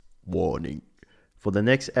Warning. For the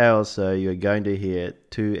next hour or so, you're going to hear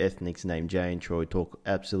two ethnics named Jay and Troy talk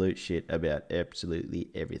absolute shit about absolutely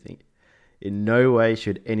everything. In no way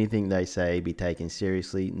should anything they say be taken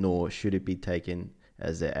seriously, nor should it be taken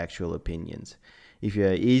as their actual opinions. If you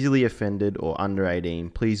are easily offended or under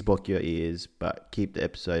 18, please block your ears, but keep the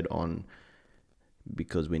episode on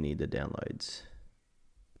because we need the downloads.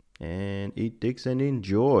 And eat dicks and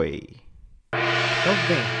enjoy. Help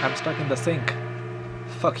me, I'm stuck in the sink.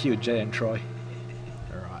 Fuck you, Jay and Troy.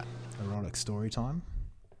 Alright, erotic story time.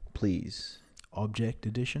 Please. Object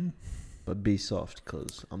edition. But be soft,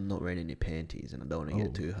 because I'm not wearing any panties and I don't want to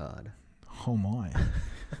get too hard. Oh my.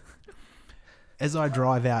 As I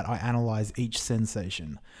drive out, I analyse each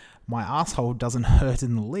sensation. My asshole doesn't hurt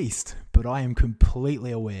in the least, but I am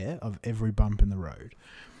completely aware of every bump in the road.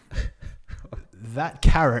 That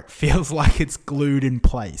carrot feels like it's glued in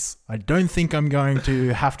place. I don't think I'm going to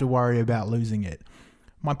have to worry about losing it.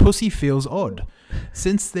 My pussy feels odd.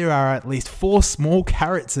 Since there are at least 4 small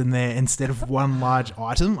carrots in there instead of one large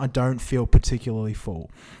item, I don't feel particularly full.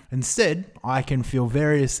 Instead, I can feel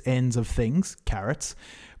various ends of things, carrots,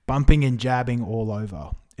 bumping and jabbing all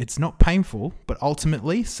over. It's not painful, but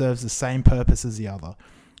ultimately serves the same purpose as the other,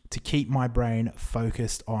 to keep my brain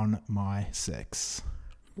focused on my sex.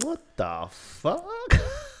 What the fuck?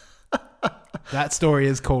 That story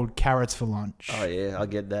is called Carrots for Lunch. Oh yeah, I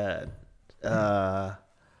get that.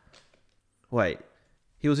 Wait,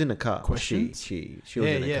 he was in a car. Questions? She was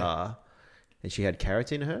in a car, and she had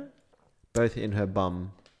carrots in her, both in her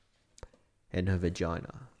bum and her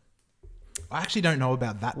vagina. I actually don't know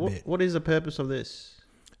about that bit. What is the purpose of this?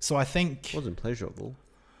 So I think... It wasn't pleasurable.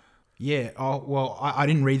 Yeah, I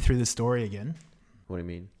didn't read through the story again. What do you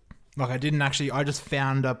mean? Like I didn't actually, I just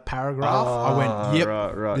found a paragraph. I went, yep,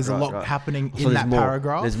 there's a lot happening in that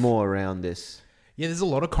paragraph. There's more around this. Yeah, there's a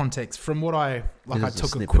lot of context. From what I took a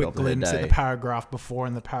snippet quick of her glimpse at day. the paragraph before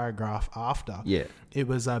and the paragraph after. Yeah. It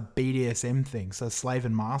was a BDSM thing, so slave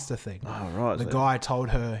and master thing. Oh, right. The guy told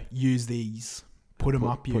her, use these, put them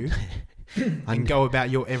up you, and go about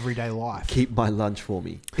your everyday life. Keep my lunch for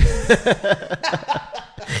me.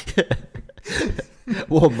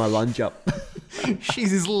 Warm my lunch up.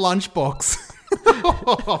 She's his lunchbox.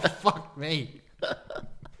 Oh, fuck me.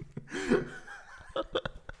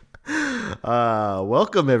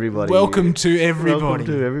 Welcome everybody. Welcome to everybody. Welcome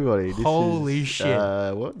to everybody. Holy shit.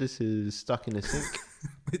 This is Stuck in a Sink.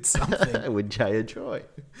 It's something. With Jay and Troy.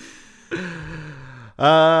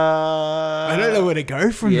 I don't know where to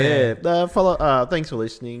go from there. Follow. Thanks for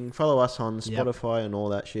listening. Follow us on Yep. Spotify and all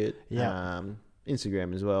that shit. Yeah.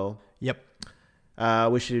 Instagram as well. Yep.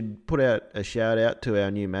 We should put out a shout out to our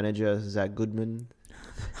new manager, Zach Goodman.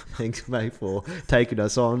 Thanks, mate, for taking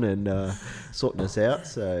us on and sorting us out.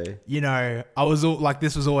 So I was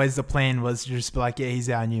this was always the plan, was just be like, yeah, he's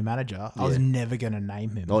our new manager. I was never going to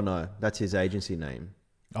name him. Oh no, that's his agency name.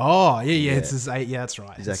 Oh yeah. It's his, that's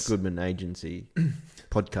right. Zach Goodman Agency,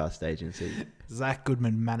 podcast agency. Zach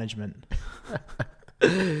Goodman Management.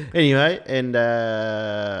 Anyway, and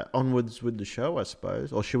onwards with the show, I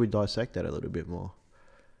suppose. Or should we dissect that a little bit more?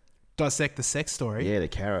 Dissect the sex story. Yeah, the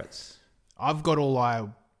carrots. I've got all I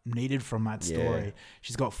needed from that story. Yeah.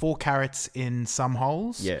 She's got 4 carrots in some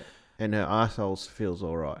holes. Yeah, and her arsehole feels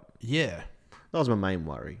all right. Yeah. That was my main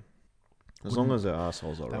worry. As long as her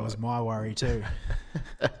arsehole's all right. That was my worry too.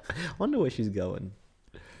 Wonder where she's going.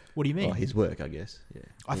 What do you mean? Oh, his work, I guess. Yeah.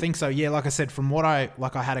 I think so. Yeah, like I said, from what I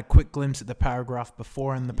had a quick glimpse at the paragraph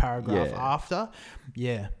before and the paragraph after.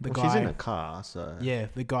 Yeah, guy. She's in a car, so. Yeah,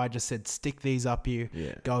 the guy just said, "Stick these up you.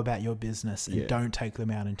 Yeah. Go about your business, and don't take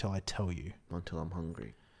them out until I tell you." Until I'm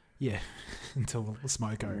hungry. Yeah, until the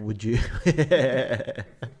smoko. Would you?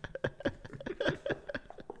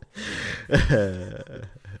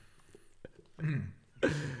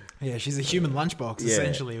 Yeah, she's a human lunchbox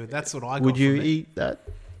essentially. That's what I got. Would you from it. eat that?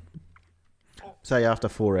 Say after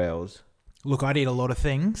 4 hours. Look, I'd eat a lot of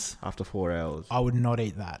things. After 4 hours. I would not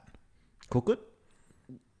eat that. Cook it?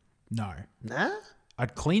 No. Nah.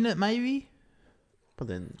 I'd clean it maybe. But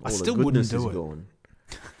then I all still the wouldn't goodness do is it. gone.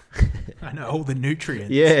 I know all the nutrients.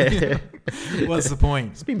 Yeah. What's the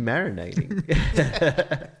point? It's been marinating.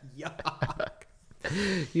 Yuck.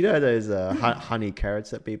 You know those honey carrots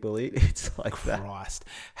that people eat? It's like that. Christ.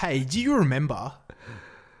 Hey, do you remember,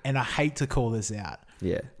 and I hate to call this out,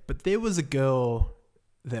 Yeah. but there was a girl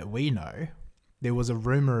that we know, there was a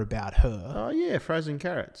rumor about her. Oh, yeah. Frozen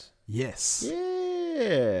carrots. Yes.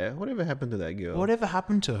 Yeah. Whatever happened to that girl? Whatever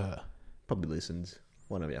happened to her? Probably listens.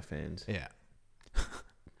 One of our fans. Yeah.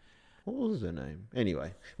 What was her name?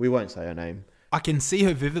 Anyway, we won't say her name. I can see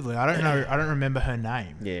her vividly. I don't know. I don't remember her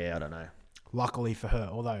name. Yeah, I don't know. Luckily for her,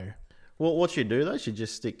 although Well, what she'd do though, she'd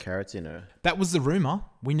just stick carrots in her. That was the rumor.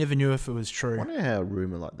 We never knew if it was I true. wonder how a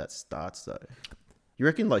rumor like that starts though. You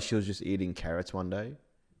reckon like she was just eating carrots one day,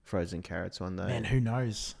 frozen carrots one day? Man, who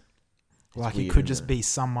knows? Like, it weird, could isn't just it? be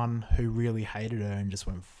someone who really hated her and just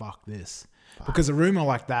went, fuck this. Because a rumor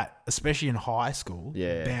like that, especially in high school,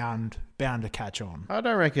 Yeah. bound to catch on. I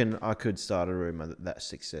don't reckon I could start a rumor that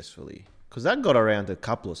successfully, because that got around to a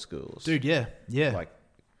couple of schools. Dude, yeah. Like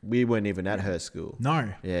we weren't even at her school. No.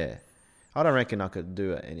 Yeah, I don't reckon I could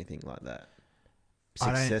do anything like that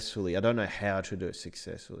successfully. I don't know how to do it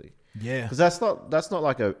successfully. Yeah. Because that's not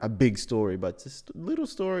like a big story, but just a little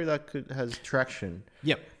story that has traction.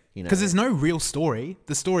 Yep. You know, Because there's no real story.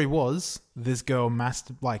 The story was this girl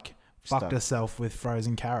fucked Stuck. herself with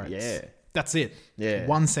frozen carrots. Yeah. That's it. Yeah.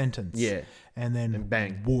 One sentence. Yeah. And then And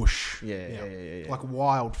bang. whoosh. Yeah. Like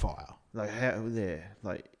wildfire. Like how? Yeah.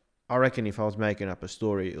 Like I reckon if I was making up a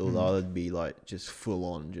story, it'll either be like just full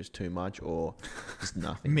on, just too much, or just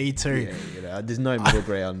nothing. Me too. Yeah, you know, there's no middle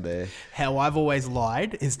ground there. How I've always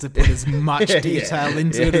lied is to put as much detail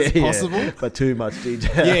into it as possible. But too much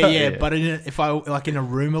detail. Yeah. But if I like in a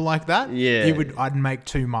rumor like that, Yeah. I'd make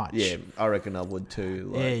too much. Yeah, I reckon I would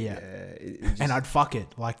too. Like, Yeah. it just, And I'd fuck it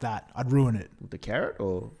like that. I'd ruin it. with the carrot,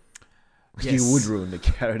 or Yes. you would ruin the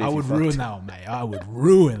carrot. I if would you ruin fucked that one, mate. I would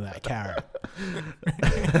ruin that carrot.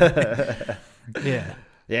 Yeah.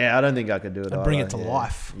 Yeah, I don't think I could do it. I'd bring either, it to yeah.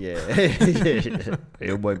 life. Yeah,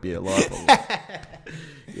 it won't be alive.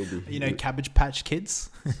 You'll be, You know, Cabbage Patch Kids,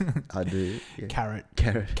 I do. Yeah.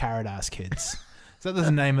 carrot ass kids. Is that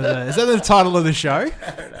the name of Is that the title of the show?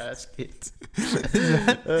 Carrot ass kids. Is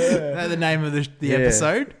that the name of the Yeah.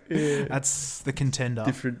 episode? Yeah. That's the contender.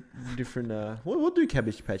 Different. What do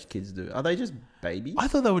Cabbage Patch Kids do? Are they just babies? I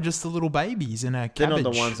thought they were just the little babies in a They're cabbage.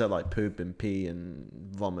 not the ones that like poop and pee and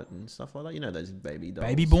vomit and stuff like that. You know those baby dolls.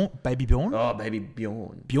 Baby Bjorn? Oh, Baby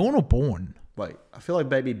Bjorn. Bjorn or Born? Wait, I feel like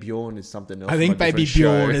Baby Bjorn is something else. I think from a Baby different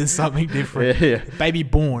Bjorn show. is something different. Yeah. Baby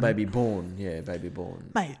Born. Baby Born. Yeah, Baby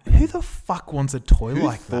Born. Mate, who the fuck wants a toy Who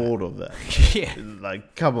like that? thought of that? Yeah.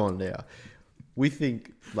 Like, come on now. We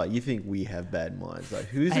think, like, you think we have bad minds. Like,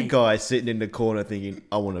 who's Hey. the guy sitting in the corner thinking,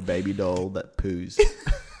 I want a baby doll that poos?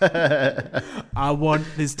 I want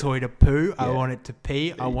this toy to poo. I Yeah. want it to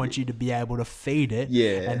pee. I want you to be able to feed it.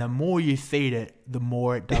 Yeah. And the more you feed it, the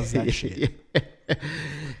more it does that shit.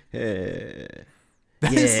 Yeah.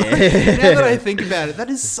 That is Yeah. like- now that I think about it, that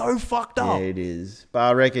is so fucked Yeah, up. it is. But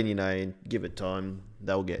I reckon, give it time,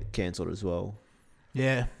 they'll get cancelled as well.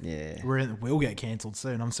 Yeah. Yeah. We'll get cancelled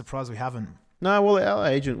soon. I'm surprised we haven't. No, well, our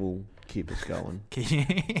agent will keep us going.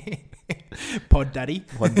 Pod Daddy.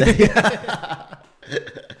 Pod Daddy.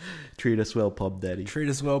 Treat us well, Pod Daddy. Treat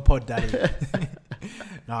us well, Pod Daddy.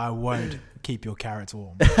 No, I won't keep your carrots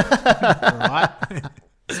warm. Alright?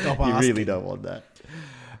 Stop You asking. really don't want that.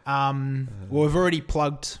 Well, we've already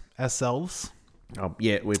plugged ourselves.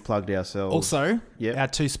 Yeah, we plugged ourselves. Also, Yep. our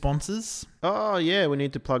two sponsors. Oh, yeah, we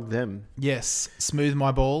need to plug them. Yes, Smooth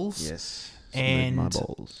My Balls. Yes. And Smooth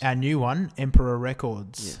my balls. our new one, Emperor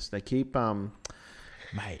Records. Yes, they keep,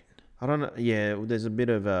 Mate. I don't know, yeah, there's a bit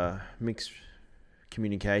of mixed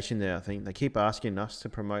communication there, I think. They keep asking us to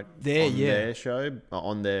promote their show,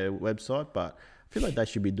 on their website, but I feel like they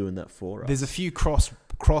should be doing that for us. There's a few crossed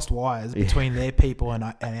wires between their people and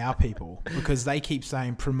our people, because they keep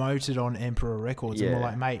saying promote it on Emperor Records. And we're Yeah.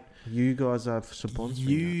 like, mate, You guys are sponsoring us.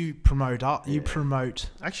 you promote up. You Yeah. promote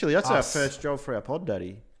Actually, that's our us. first job for our Pod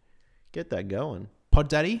Daddy. Get that going. Pod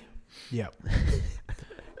Daddy. Yep.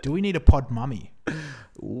 Do we need a Pod Mummy?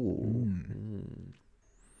 Ooh.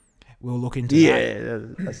 We'll look into that. Yeah,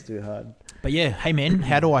 that's too hard. But yeah, hey man,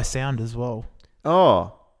 how do I sound as well?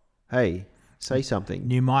 Oh, hey, say something.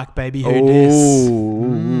 New mic, baby. Who dis?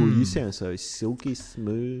 Oh, you sound so silky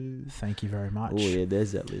smooth. Thank you very much. Oh, yeah,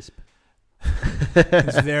 there's that lisp.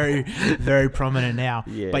 It's very, very prominent now.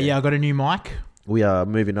 Yeah. But yeah, I got a new mic. We are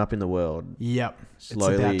moving up in the world. Yep.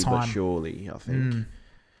 Slowly it's about but time. surely, I think.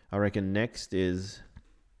 I reckon next is...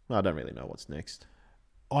 I don't really know what's next.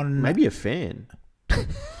 On Maybe a fan.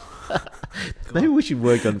 Maybe we should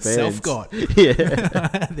work on fans. Self-got.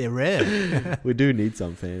 Yeah. They're rare. We do need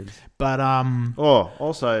some fans. But Oh,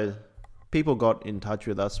 also, people got in touch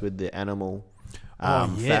with us with the animal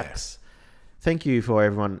Oh, yeah. facts. Thank you for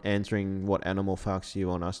everyone answering what animal facts you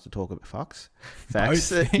want us to talk about. Facts?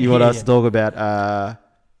 Both. You want us Yeah. to talk about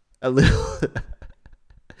a little...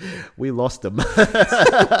 We lost them.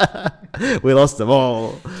 We lost them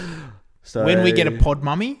all. So when we get a Pod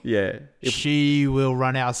Mummy, yeah, she will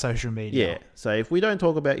run our social media. yeah. So if we don't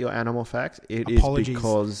talk about your animal facts, it Apologies. is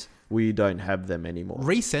because we don't have them anymore.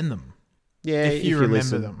 Resend them Yeah, if you remember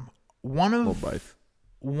listen, them. or both.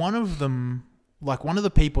 One of them like one of the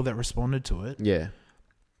people that responded to it Yeah.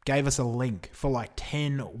 gave us a link for like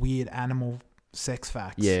 10 weird animal sex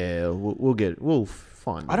facts. Yeah, we'll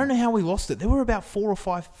find I don't know how we lost it. There were about 4 or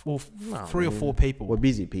 5 or No, 3 or I mean, 4 people. We're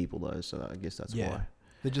busy people though, so I guess that's Yeah. why.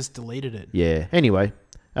 They just deleted it. Yeah. Anyway,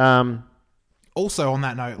 Also, on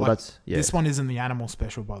that note, well, like that's yeah. this one isn't the animal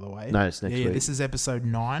special, by the way. No, it's next Yeah, week. this is episode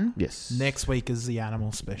 9. Yes. Next week is the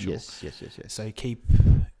animal special. Yes. So keep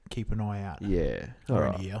an eye out. Yeah. All Or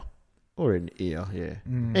right. an ear. Or an ear. Yeah.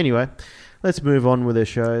 Mm. Anyway, let's move on with the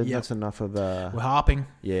show. Yep. That's enough of We're harping.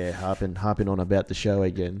 yeah, harping on about the show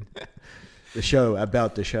again. The show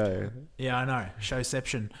about the show. Yeah, I know.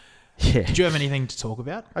 Showception. Yeah. Did you have anything to talk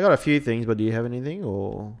about? I got a few things, but do you have anything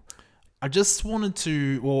or? I just wanted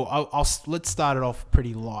to. Well, let's start it off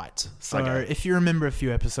pretty light. So, Okay. if you remember a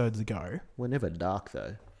few episodes ago, We're never dark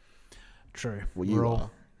though. true. Well, we're you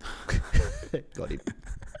all are. Got him.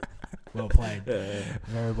 well played.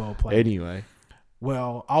 Very well played. Anyway.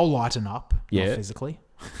 Well, I'll lighten up. Yeah. Not physically.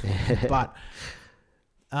 But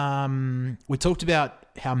we talked about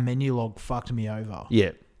how Menulog fucked me over.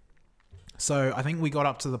 Yeah. So I think we got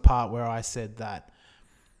up to the part where I said that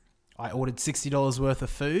I ordered $60 worth of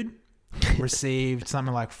food, received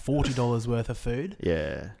something like $40 worth of food.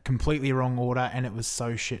 Yeah. Completely wrong order, and it was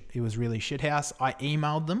so shit. It was really shithouse. I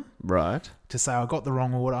emailed them Right. to say I got the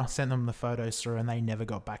wrong order, sent them the photos through, and they never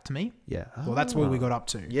got back to me. Yeah. Well, that's where we got up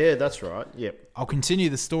to. Yeah, that's right. Yep. I'll continue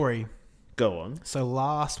the story. Go on. So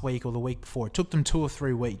last week or the week before, it took them 2 or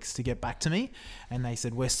 3 weeks to get back to me, and they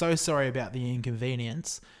said, "We're so sorry about the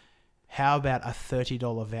inconvenience. How about a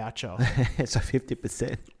 $30 voucher? So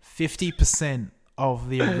 50%. 50% of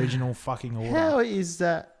the original fucking order." How is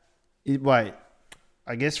that? Wait,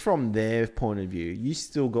 I guess from their point of view, you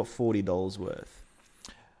still got $40 worth.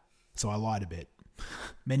 So I lied a bit.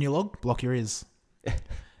 Menulog, block your ears.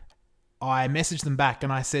 I messaged them back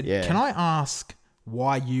and I said, Yeah. "Can I ask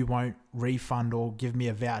why you won't refund or give me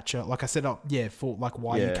a voucher?" Like I said, for like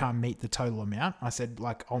why you Yeah. can't meet the total amount. I said,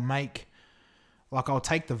 like, I'll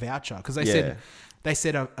take the voucher, because Yeah. they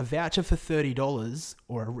said a voucher for $30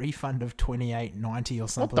 or a refund of $28.90 or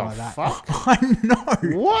something the like that. fuck? I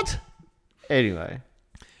know. What? Anyway,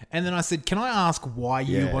 And then I said, "Can I ask why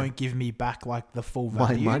you Yeah. won't give me back like the full my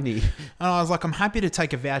value?" money. And I was like, "I'm happy to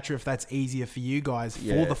take a voucher if that's easier for you guys for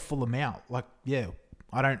Yeah. the full amount." Like, yeah,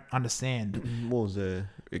 I don't understand. What was the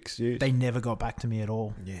excuse? They never got back to me at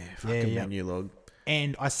all. yeah, fucking yeah. menu log.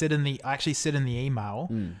 And I actually said in the email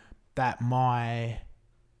that my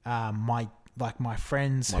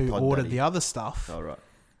friends My who pod ordered daddy. the other stuff All right.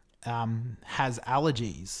 has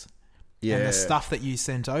allergies. Yeah. And the stuff that you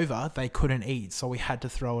sent over, they couldn't eat, so we had to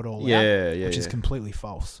throw it all out. Yeah, yeah, Which is yeah. completely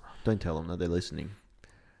false. Don't tell them that they're listening.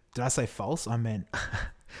 Did I say false? I meant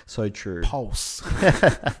So true. pulse.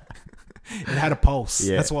 It had a pulse.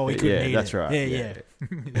 Yeah, That's why we couldn't yeah, eat that's it. right. Yeah, Yeah.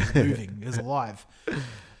 it was moving. It was alive.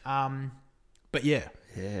 But yeah.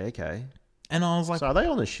 Yeah, okay. And I was like, So are they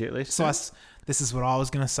on the shit list? so then? this is what I was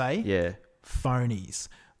going to say. Yeah. Phonies.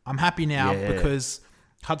 I'm happy now Yeah. because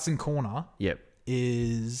Hudson Corner Yep.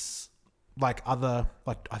 is like I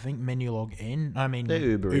think Menulog and They're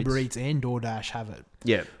Uber Eats and DoorDash have it.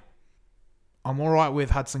 Yep. I'm all right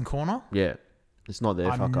with Hudson Corner. Yeah. It's not their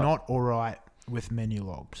I'm fuck up. not all right with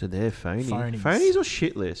Menulog. So they're phony. Phonies. Phonies or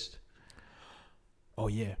shit list? Oh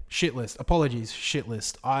yeah, shit list. Apologies, shit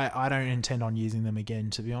list. I don't intend on using them again,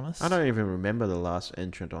 to be honest. I don't even remember the last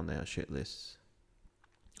entrant on their shit lists.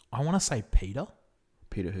 I want to say Peter.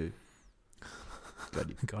 Peter who?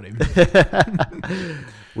 Got him.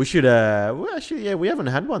 We should well actually yeah, we haven't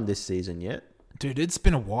had one this season yet. Dude, it's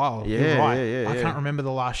been a while. Yeah, You're right. yeah, I yeah. can't remember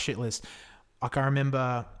the last shit list. I can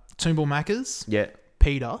remember Toombul Maccas, Yeah.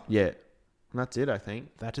 Peter. Yeah. And that's it, I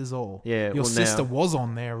think. That is all. Yeah, Your well, sister now- was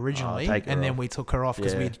on there originally, take her and then off. we took her off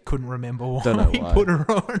because we Yeah. couldn't remember why Don't know we why. put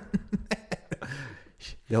her on.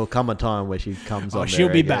 There'll come a time where she comes on. She'll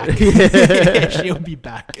there be again. back. She'll be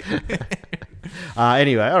back.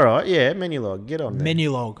 Anyway, all right, yeah, Menulog, get on there.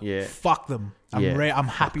 Menulog. Yeah. Fuck them. Yeah. I'm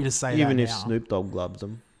happy to say Even that if now. Snoop Dogg loves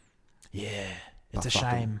them. Yeah. It's a fuck him.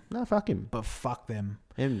 shame, No, fuck him. but fuck them.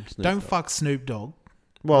 Him, Snoop Don't Dogg. fuck Snoop Dogg.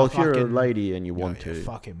 Well, But if you're a fucking- lady and you want Yeah, to,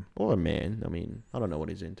 fuck him. or a man, I mean, I don't know what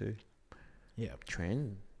he's into. Yeah.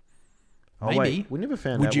 Trend. Oh, Maybe. wait, we never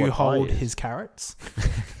found Would out you what high hold is. his carrots?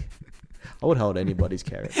 I would hold anybody's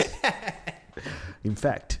carrots. In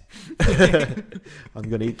fact, I'm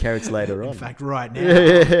going to eat carrots later on. In fact, right now.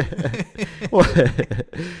 Yeah.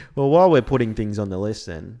 well, while we're putting things on the list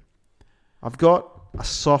then, I've got a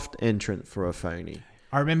soft entrant for a phony.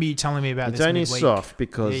 I remember you telling me about It's this only midweek. soft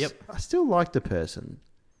because Yeah, yep. I still like the person.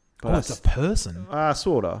 Oh, it's a person.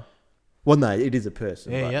 Sorta. Well, no, it is a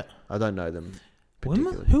person. Yeah, but yeah. I don't know them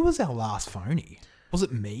particularly. Who was our last phony? Was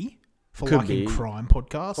it me? For Could liking be. crime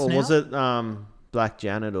podcasts Or now? was it Black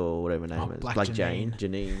Janet or whatever her name is? Black Jane.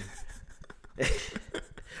 Janine.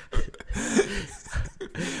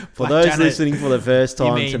 For Black those Janet- listening for the first You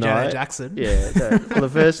time mean tonight, Janet Jackson? yeah,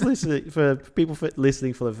 for people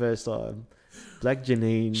listening for the first time, Black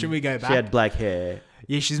Janine. Should we go She back? had black hair.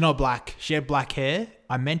 Yeah, she's not black. She had black hair.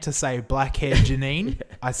 I meant to say black hair Janine.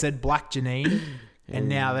 I said Black Janine. And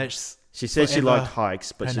now that's... She said she forever liked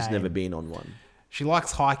hikes, but her she's name. never been on one. She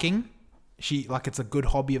likes hiking. It's a good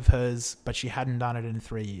hobby of hers, but she hadn't done it in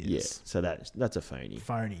 3 years. Yeah, so that's a phony.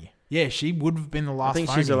 Phony. Yeah, she would have been the last I think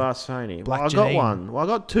phony. she's the last phony. Black Well, I got Janine. one. Well, I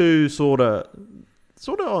got two sort of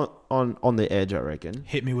on the edge, I reckon.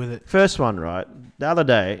 Hit me with it. First one, right? The other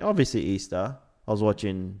day, obviously Easter, I was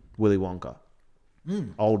watching Willy Wonka,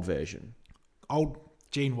 old version. Old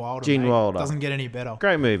Gene Wilder. Gene mate. Wilder. Doesn't get any better.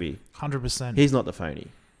 Great movie. 100%. He's not the phony.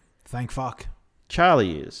 Thank fuck.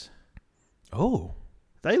 Charlie is. Oh.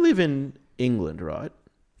 They live in England, right?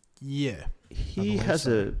 Yeah. He believe has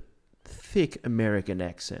so. a thick American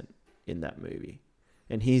accent in that movie.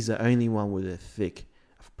 And he's the only one with a thick,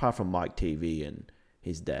 apart from Mike TV and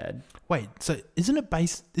his dad. Wait, so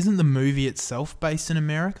isn't the movie itself based in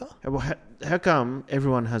America? Well, how come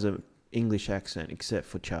everyone has an English accent except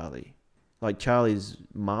for Charlie? Like Charlie's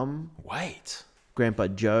mum, Wait. Grandpa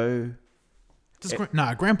Joe.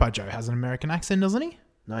 Grandpa Joe has an American accent, doesn't he?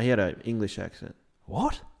 No, he had an English accent.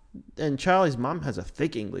 What? And Charlie's mum has a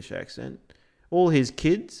thick English accent. All his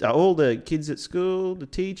kids, all the kids at school, the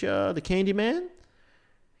teacher, the Candyman.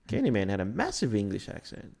 Candyman had a massive English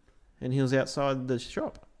accent. And he was outside the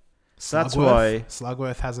shop. So that's why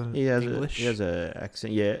Slugworth has an he has English. he has a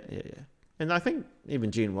accent. Yeah. And I think even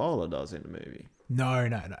Gene Wilder does in the movie. No.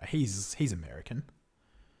 He's American.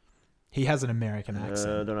 He has an American I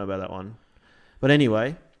accent. don't know about that one. But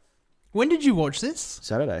anyway, When did you watch this?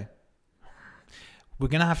 Saturday. We're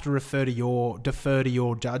gonna have to defer to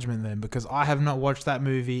your judgment then, because I have not watched that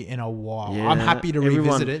movie in a while. Yeah, I'm happy to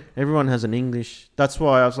revisit it. Everyone has an English. That's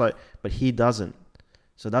why I was like, but he doesn't.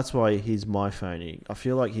 So that's why he's my phony. I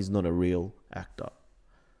feel like he's not a real actor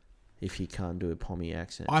if he can't do a Pommy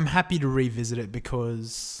accent. I'm happy to revisit it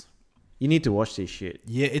because You need to watch this shit.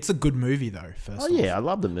 yeah, it's a good movie though. First, Oh off. yeah, I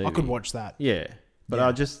love the movie. I could watch that. Yeah, but Yeah.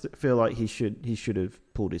 I just feel like he should have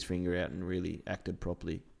pulled his finger out and really acted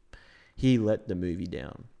properly. He let the movie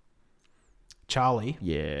down. Charlie.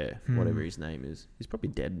 Yeah, whatever his name is. He's probably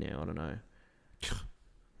dead now. I don't know.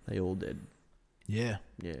 They all dead. Yeah,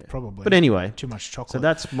 Yeah, probably. But anyway, Too much chocolate. so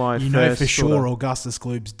that's my you first know for sort sure of- Augustus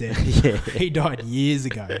Gloop's dead. Yeah. He died years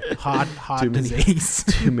ago. Heart Too many- disease.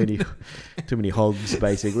 too many hogs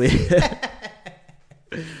basically. So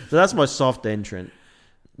that's my soft entrant.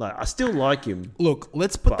 Like I still like him. Look,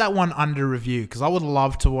 let's put that one under review because I would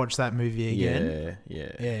love to watch that movie again.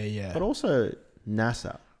 Yeah. Yeah. But also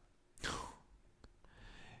NASA.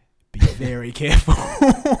 Be very careful.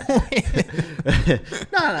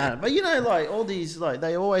 No. But you know, like all these, like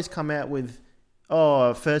they always come out with,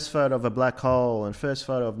 first photo of a black hole and first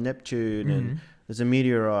photo of Neptune and there's a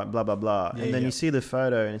meteorite, blah blah blah, Yeah, and then yeah. you see the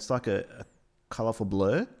photo and it's like a colorful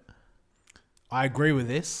blur. I agree with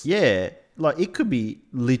this. Yeah, like it could be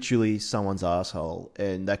literally someone's asshole,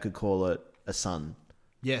 and they could call it a sun,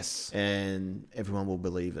 Yes. and everyone will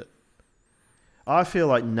believe it. I feel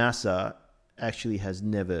like NASA actually has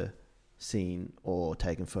never seen or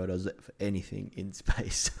taken photos of anything in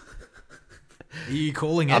space. Are you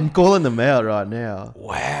calling it? I'm calling them out right now.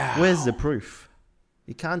 Wow. Where's the proof?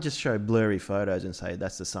 You can't just show blurry photos and say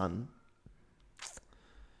that's the sun.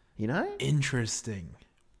 You know? Interesting.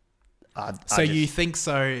 I So you just- think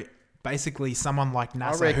so? Basically, someone like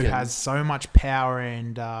NASA who reckon- has so much power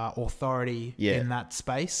and authority Yeah. in that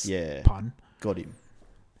space, Yeah. pun, got him.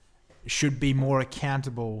 should be more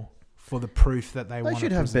accountable for the proof that they They want to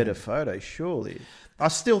should have present. better photos, surely. I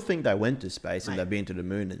still think they went to space and they've been to the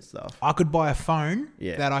moon and stuff. I could buy a phone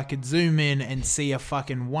Yeah. that I could zoom in and see a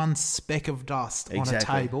fucking one speck of dust on a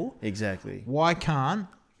table. Exactly. Why can't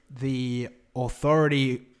the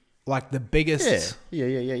authority, like the biggest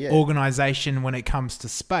Yeah. organization when it comes to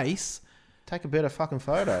space, Take a better fucking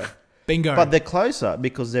photo. bingo. But they're closer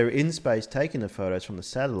because they're in space taking the photos from the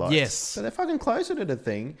satellites. Yes. So they're fucking closer to the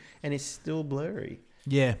thing and it's still blurry.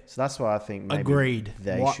 yeah, So that's why I think maybe Agreed.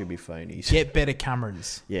 they What- should be phonies. get better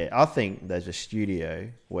cameras. Yeah, I think there's a studio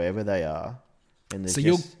wherever they are, and there's So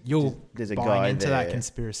just, you're there's a buying guy into there. that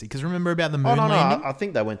conspiracy because remember about the Oh moon no, landing? I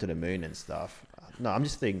think they went to the moon and stuff. No, I'm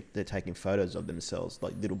just thinking they're taking photos of themselves,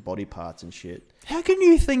 like little body parts and shit. How can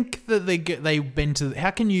you think that they've been to? How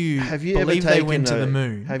can you Have you ever believe taken they went to the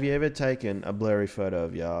moon? Have you ever taken a blurry photo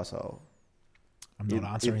of your asshole? I'm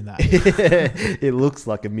not answering that. It looks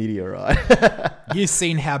like a meteorite. You've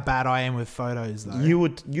seen how bad I am with photos, though.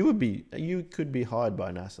 You could be hired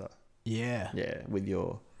by NASA. Yeah. Yeah, with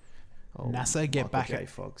your NASA, get Michael back J. at...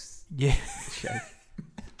 Fox Yeah. shake.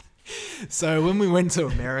 So when we went to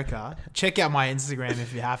America, check out my Instagram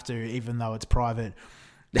if you have to, even though it's private.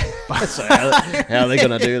 So how are they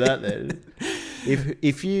gonna do that then?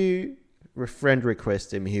 If you friend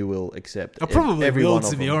request him, he will accept. I probably every will, one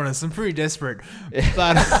to of be them. honest. I'm pretty desperate.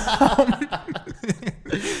 But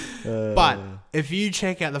but if you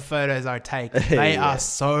check out the photos I take, they Yeah. are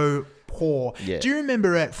so poor. Yeah. Do you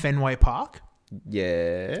remember at Fenway Park?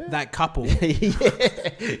 Yeah. That couple.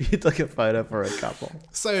 Yeah. You took a photo for a couple.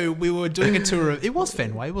 So we were doing a tour of... It was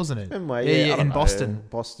Fenway, wasn't it? Fenway, Yeah, I in don't know. Boston.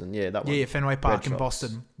 Boston, yeah, that one. Yeah, Fenway Park Red in Sox.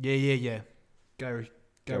 Boston. Yeah. Go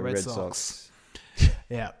Red Sox.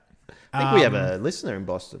 Yeah. I think we have a listener in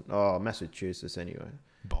Boston. Oh, Massachusetts anyway.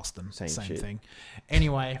 Boston. Same Same shit. thing.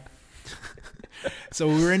 Anyway, so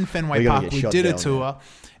we were in Fenway We're gonna Park. get We shot did a down tour,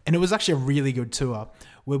 and it was actually a really good tour.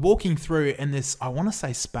 We're walking through, and this, I want to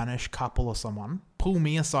say Spanish couple or someone, pull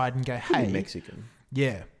me aside and go, Hey, hey, Mexican.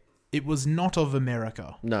 yeah, it was not of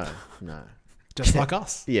America, No. just like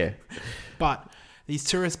us. Yeah. But these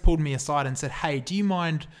tourists pulled me aside and said, hey, do you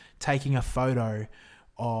mind taking a photo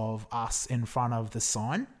of us in front of the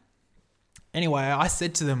sign? Anyway, I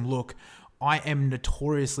said to them, look, I am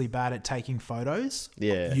notoriously bad at taking photos.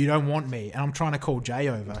 Yeah. You don't want me. And I'm trying to call Jay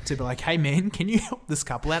over to be like, hey, man, can you help this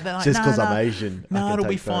couple out? They're like, Just because no, I'm Asian. I No, can it'll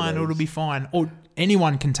be take fine. photos. It'll be fine. Or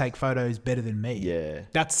anyone can take photos better than me. Yeah.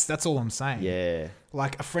 That's all I'm saying. Yeah.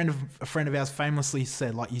 Like a friend of ours famously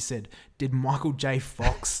said, like you said, did Michael J.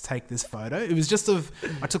 Fox take this photo? It was just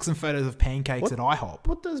I took some photos of pancakes What? at IHOP.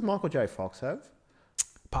 What does Michael J. Fox have?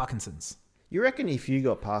 Parkinson's. You reckon if you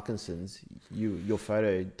got Parkinson's, your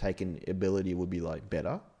photo taking ability would be like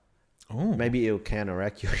better? Oh, Maybe it'll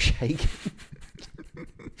counteract your shake.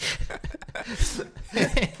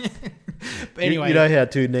 But anyway, you know how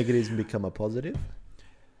two negatives become a positive?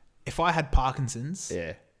 if I had Parkinson's,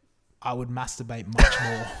 Yeah. I would masturbate much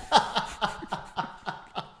more.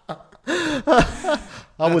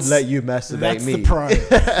 I would let you masturbate That's me. the pro.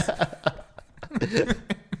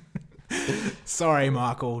 Sorry,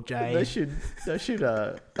 Michael J. They should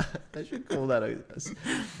call that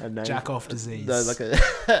a name. Jack off disease. No, like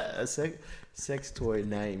a sex toy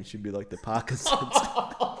name should be like the Parkinson's.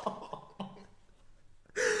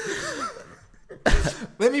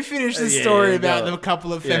 Let me finish the Yeah, story yeah, about go the on.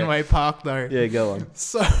 couple of Yeah. Fenway Park, though. Yeah, go on.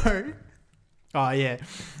 So, oh yeah.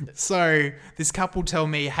 So this couple tell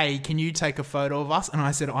me, "Hey, can you take a photo of us?" And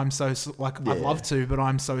I said, "I'm I'd Yeah. love to, but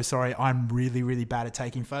I'm so sorry. I'm really, really bad at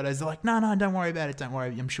taking photos." They're like, "No, don't worry about it. Don't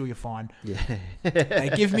worry. I'm sure you're fine." Yeah.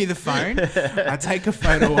 They give me the phone. I take a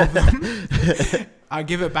photo of them. I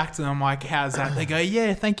give it back to them. I'm like, how's that? They go,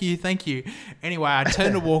 yeah, thank you. Anyway, I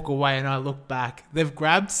turn to walk away and I look back. They've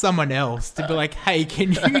grabbed someone else to be like, hey,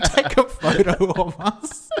 can you take a photo of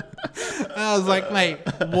us? And I was like, mate,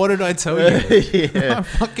 what did I tell you? Yeah. I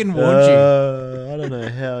fucking warned you. I don't know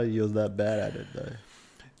how you're that bad at it though.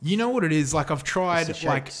 You know what it is? Like I've tried, It's the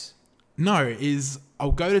like, shakes. no, is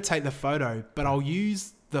I'll go to take the photo, but I'll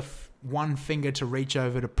use the one finger to reach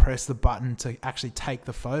over to press the button to actually take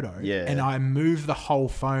the photo. Yeah. And I move the whole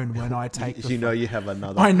phone when I take the you know you have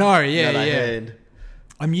another. I know, yeah. hand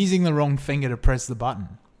I'm using the wrong finger to press the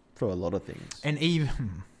button. for a lot of things. And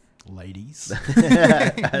even ladies,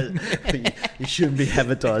 You shouldn't be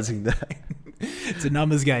advertising that. it's a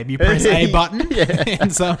numbers game. You press a button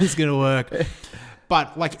and something's going to work.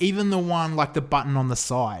 But like even the one, like the button on the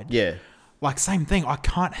side, Yeah. like same thing. I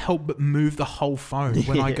can't help but move the whole phone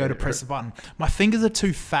when I go to press the button. My fingers are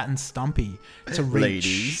too fat and stumpy to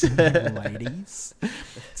reach. Ladies.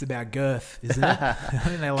 It's about girth, isn't it?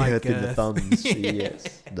 They like Girth in the thumbs.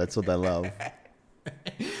 Yes. That's what they love.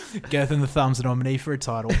 Girth and the thumbs a nominee for a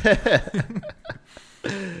title.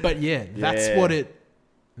 But yeah, Yeah.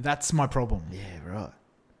 that's my problem. Yeah, right.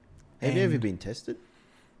 Have you ever And- been tested?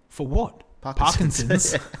 For what?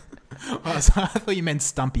 Parkinson's. I thought you meant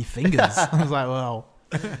stumpy fingers. I was like, well,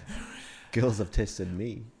 Girls have tested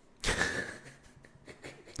me.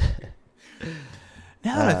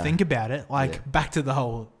 now that I think about it, like yeah. back to the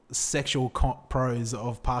whole sexual pros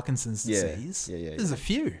of Parkinson's Yeah, disease, yeah, there's a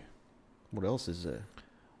few. What else is there?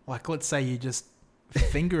 Like, let's say you just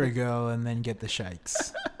finger a girl and then get the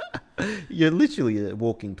shakes. You're literally a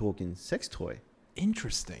walking, talking sex toy.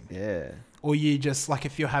 Interesting. Yeah. Or you just, like,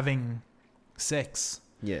 if you're having sex,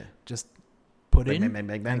 Yeah. just put Bang, in bang, bang,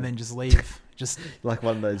 bang, bang. and then just leave. Just, Like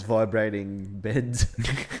one of those vibrating beds.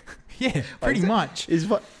 yeah, pretty is it- much. Is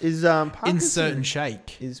Parkinson's, Insert and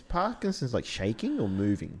shake. Is Parkinson's like shaking or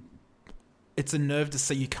moving? it's a nerve to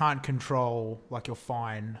see you can't control like your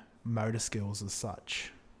fine motor skills as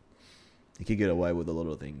such. You could get away with a lot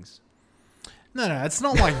of things. No, it's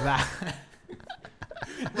not like that.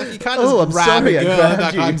 Like you can't Oh, just I'm grab sorry, a I girl. grabbed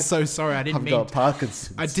Like, you. I'm so sorry. I've got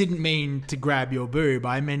Parkinson's. I didn't mean to grab your boob.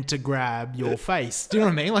 I meant to grab your face. Do you know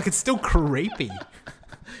what I mean? Like it's still creepy.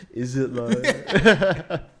 Is it though?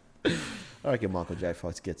 I reckon Michael J.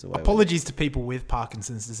 Fox gets away Apologies to people with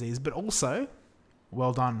Parkinson's disease, but also,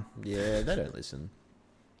 well done. with it. Yeah, they don't listen.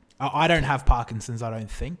 I don't have Parkinson's. I don't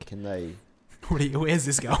think. Can they? Where's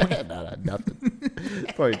this going? No, nothing.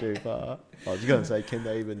 Probably too far. I was going to say, can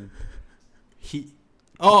they even...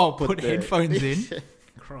 Put their- headphones in.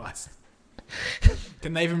 Christ.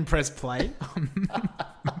 Can they even press play?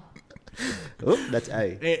 Oh, that's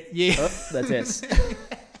A. Yeah. Oh, that's S.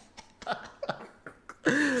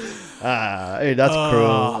 Hey, that's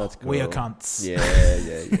cruel. That's cruel. We are cunts.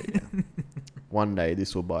 Yeah. One day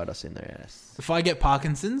this will bite us in the ass. If I get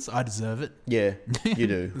Parkinson's, I deserve it. Yeah, you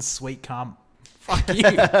do. The sweet cunt. Fuck you.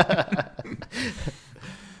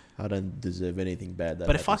 I don't deserve anything bad.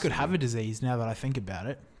 But if I could have a disease, now that I think about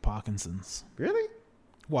it, Parkinson's. Really?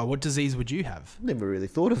 Why? What disease would you have? Never really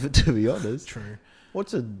thought of it, to be honest. True.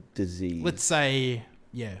 What's a disease? Let's say,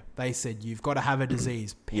 they said you've got to have a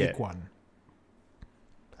disease. Pick Yeah. one.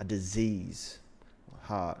 A disease.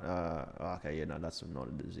 Heart. Okay, yeah, no, that's not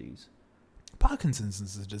a disease. Parkinson's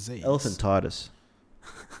is a disease. Elephantitis.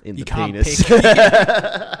 In You the can't penis.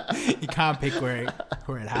 You can't pick where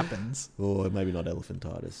it happens. Or maybe not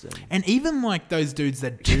elephantitis. Then. And even like those dudes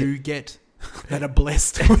that do get that are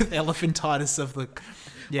blessed with elephantitis of the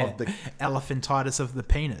elephantitis of the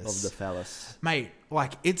penis. Of the phallus. Mate,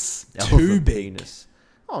 like it's Elephant too big. Penis.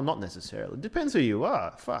 Oh, not necessarily. Depends who you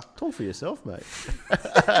are. Fuck, talk for yourself, mate.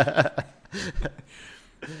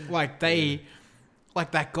 Like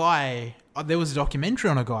that guy. There was a documentary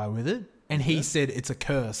on a guy with it, and he said it's a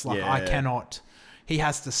curse. Like I Yeah. cannot. He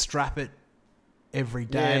has to strap it every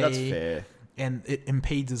day. Yeah, that's fair. And it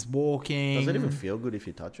impedes his walking. Does it even feel good if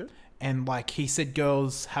you touch it? And like he said,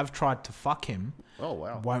 girls have tried to fuck him. Oh,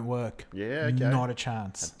 wow. Won't work. Yeah, okay. Not a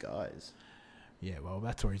chance. That's guys. Yeah, well,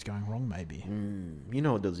 that's where he's going wrong, maybe. You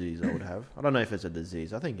know what disease I would have? I don't know if it's a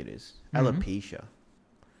disease. I think it is. Mm-hmm. Alopecia.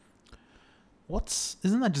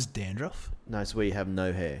 Isn't that just dandruff? No, it's where you have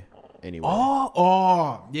no hair anyway.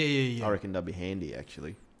 Yeah. I reckon that'd be handy,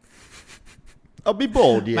 actually. I'll be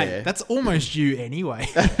bald, yeah. Mate, that's almost you anyway,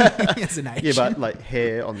 as an Asian. Yeah, but like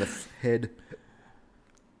hair on the head,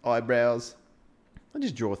 eyebrows. I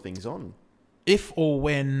just draw things on. If or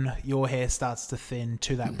when your hair starts to thin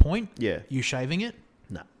to that point, Yeah. you shaving it?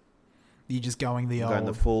 No. You just going the Going the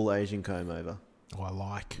old... full Asian comb over. I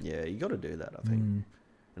like. Yeah, you got to do that, I think.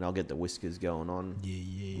 And I'll get the whiskers going on.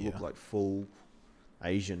 Yeah. Look like full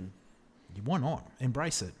Asian. Why not?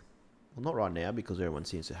 Embrace it. Well, not right now because everyone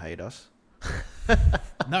seems to hate us.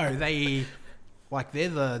 No, they're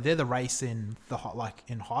the race in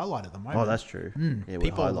in highlight at the moment. Oh, that's true. Yeah, we're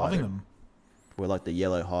People are loving highlighted. them. We're like the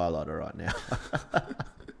yellow highlighter right now.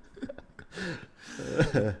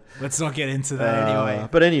 Let's not get into that anyway.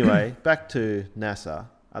 But anyway, back to NASA.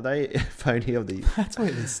 Are they phony of the That's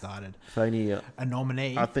where this started. phony? A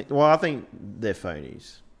nominee. I think they're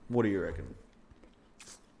phonies. What do you reckon?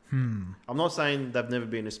 I'm not saying they've never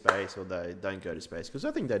been to space or they don't go to space because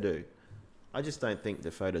I think they do. I just don't think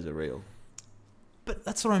the photos are real. But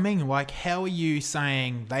that's what I mean. Like, how are you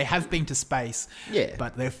saying they have been to space, Yeah.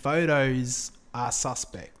 but their photos are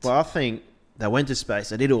suspect? Well, I think they went to space.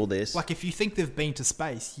 They did all this. Like, if you think they've been to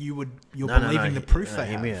space, you're No, believing the proof they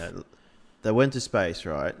hear have. me out. They went to space,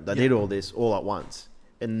 right? They did all this all at once.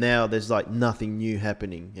 And now there's like nothing new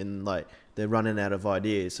happening. And like they're running out of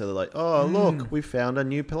ideas. So they're like, oh, look, we found a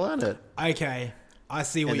new planet. Okay, I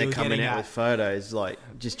see what And they're you're coming getting out at. with photos, like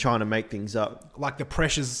just trying to make things up. Like the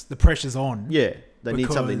pressure's on. Yeah. They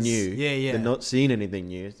need something Because- new. yeah. They're not seeing anything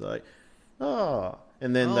new. It's like, oh.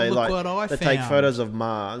 And then Oh, they look what I they take found. photos of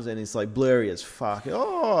Mars and it's like blurry as fuck.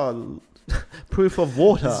 Oh, proof of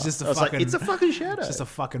water. It's just a I was like, fucking- it's a fucking shadow. It's just a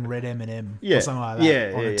fucking red M&M Yeah. or something like that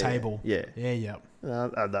Yeah, on yeah, a yeah, table. yeah.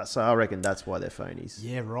 Yeah. So I reckon that's why they're phonies.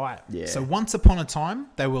 Yeah, right. Yeah. So once upon a time,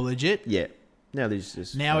 they were legit. Yeah. Now there's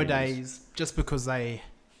just Nowadays, just because they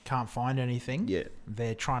can't find anything, phonies. Yeah.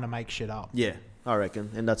 they're trying to make shit up. Yeah. I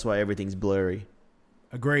reckon. And that's why everything's blurry.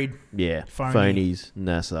 Agreed. Yeah. Phony. Phonies.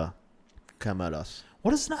 NASA. Come at us.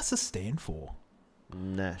 What does NASA stand for?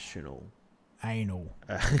 National Anal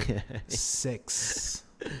Sex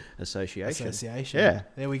Association. Yeah.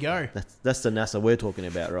 There we go. That's the NASA we're talking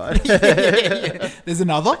about, right? Yeah. There's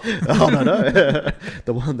another? Oh, no.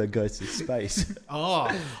 The one that goes to space. Oh,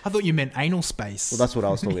 I thought you meant anal space. Well, that's what I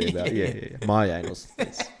was talking about. Yeah. My anal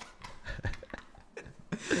space.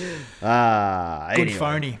 Good Good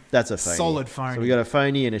phony. That's a phony. Solid phony. So we got a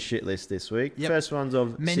phony and a shit list this week. Yep. First one's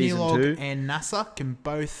of season Menulog 2. and NASA can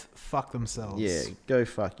both fuck themselves. Yeah, go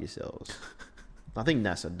fuck yourselves. I think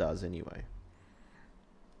NASA does anyway.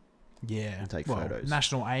 Yeah. And take well, photos.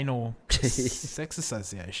 National Anal Sex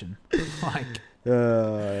Association. Like,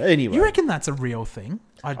 Anyway. you reckon that's a real thing?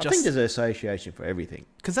 I think there's an association for everything.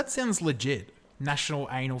 Because that sounds legit. National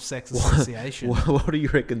Anal Sex Association. What do you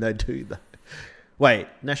reckon they do though? Wait,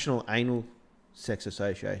 National Anal Sex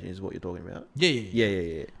Association is what you're talking about? Yeah.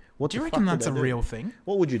 Yeah. What Do you the reckon fuck would that's a they do? real thing?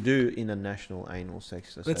 What would you do in a National Anal Sex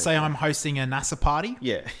Association? Let's say I'm hosting a NASA party.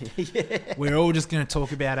 Yeah. We're all just going to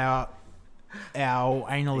talk about our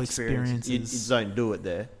anal experiences. You don't do it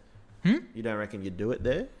there. Hmm? You don't reckon you'd do it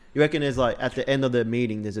there? You reckon there's like, at the end of the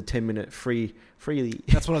meeting, there's a 10-minute freely...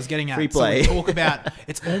 That's what I was getting at. Free play. So we talk about,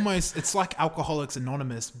 it's like Alcoholics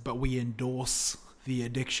Anonymous, but we endorse the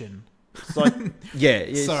addiction. It's like,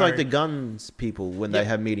 it's So- like the guns people when they Yep.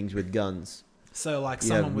 have meetings with guns. So like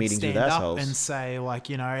You have someone would meetings with stand up assholes. and say like,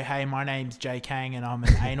 you know, hey, my name's Jay Kang and I'm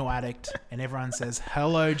an anal addict. And everyone says,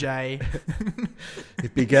 hello, Jay.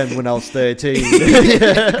 It began when I was 13.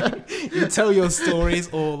 You tell your stories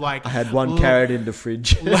or like... I had one carrot in the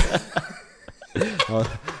fridge.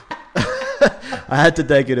 I had to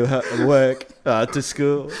take it to work, to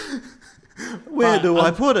school. Where do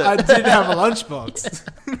I put it? I did have a lunchbox.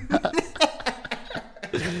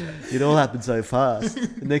 It all happened so fast.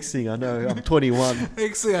 The next thing I know, I'm 21.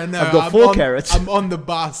 Next thing I know, I've got I'm 4 on- carrots. I'm on the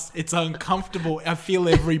bus. It's uncomfortable. I feel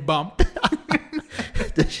every bump.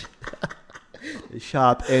 The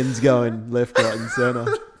sharp ends going left, right, and center.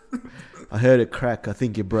 I heard it crack. I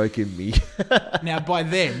think you're broken me. Now, by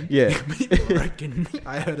then, Yeah.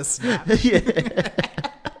 I heard a snap. Yeah.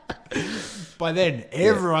 By then,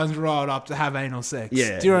 everyone's rolled up to have anal sex.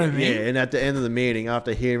 Yeah. Do you know what I mean? Yeah, and at the end of the meeting,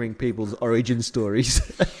 after hearing people's origin stories.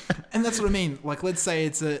 And that's what I mean. Like, let's say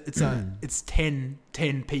it's 10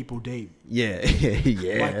 people deep. Yeah.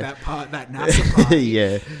 Like that NASA party.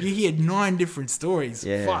 Yeah. You hear 9 different stories.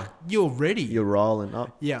 Yeah. Fuck, you're ready. You're rolling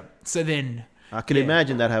up. Yeah. So then, I can Yeah.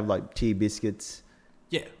 imagine that have like tea biscuits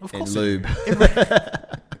yeah, of and course. lube.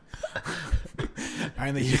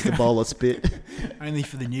 Only, Just a bowl of spit. only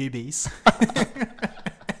for the newbies.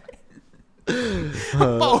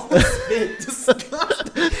 Bowl of spit,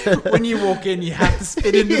 disgusting. When you walk in, you have to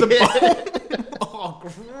spit into the bowl. Oh,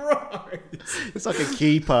 gross. It's like a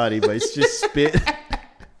key party, but it's just spit.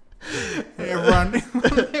 Everyone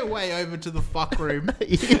on their way over to the fuck room.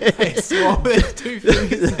 Yeah. They swallow their 2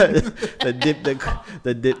 fingers.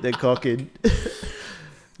 They dip their cock in.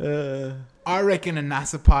 I reckon a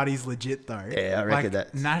NASA party's legit though. Yeah, I reckon like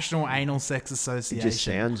that's- National Anal Sex It Association. just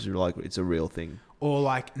sounds like it's a real thing. Or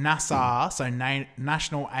like NASA, so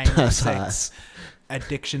National Anal Sex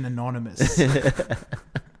Addiction Anonymous.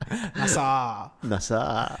 NASA.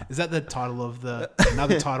 NASA. Is that the title of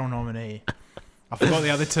another title nominee? I forgot the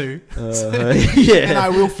other 2. Yeah. And I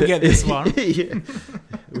will forget this one. Yeah.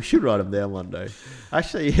 We should write them down one day.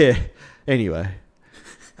 Actually, yeah. Anyway.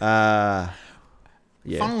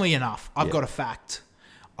 Yeah. Funnily enough, I've Yeah. got a fact.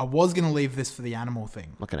 I was going to leave this for the animal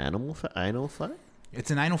thing. Like an anal fact? It's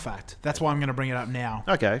an anal fact. That's why I'm going to bring it up now.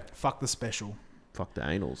 Okay. Fuck the special. Fuck the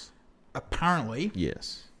anals. Apparently,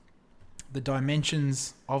 Yes. the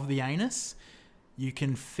dimensions of the anus,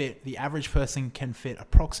 the average person can fit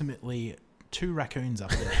approximately 2 raccoons up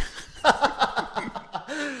there.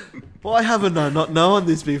 Why haven't I not known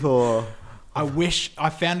this before? I wish I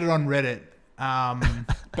found it on Reddit.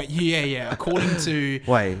 But yeah. According to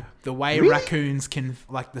Wait. the way Really? raccoons can,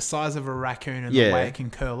 like the size of a raccoon and Yeah. the way it can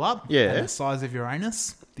curl up, Yeah. and the size of your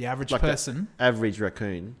anus, the average Like a- person. Average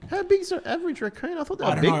raccoon. How big's an average raccoon? I thought they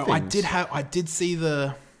were I don't big know. things. I did see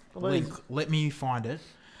the Well, link. Let me find it.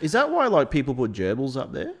 Is that why like people put gerbils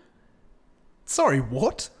up there? Sorry,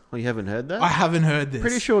 what? Oh, you haven't heard that? I haven't heard this.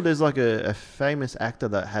 Pretty sure there's like a famous actor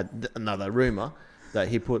that had another rumor that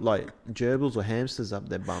he put like gerbils or hamsters up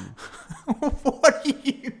their bum. What do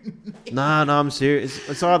you mean? No, I'm serious.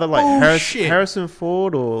 It's either like Bullshit. Harrison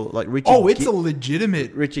Ford or like Richard. Oh, it's a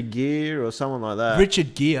legitimate. Richard Gere or someone like that.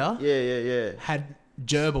 Richard Gere Yeah. had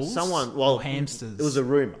gerbils. Someone, or hamsters. It was a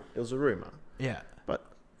rumor. yeah. But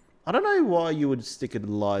I don't know why you would stick a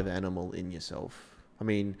live animal in yourself. I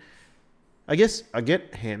mean, I guess I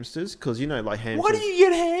get hamsters because you know, like hamsters. Why do you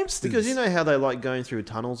get hamsters? Because you know how they like going through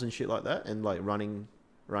tunnels and shit like that, and like running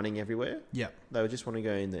everywhere. Yeah. They would just want to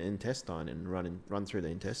go in the intestine and run through the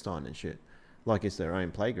intestine and shit, like it's their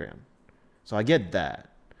own playground. So I get that.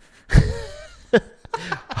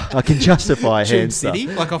 I can justify Tube hand stuff. City,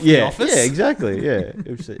 like off The Yeah, Office. yeah, exactly. Yeah,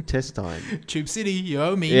 it was test time. Tube City, you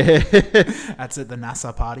owe me. Yeah, That's at the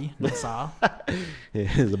NASA party. NASA. yeah,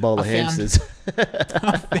 there's a bowl of I found- hamsters.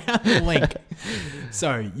 I found the link.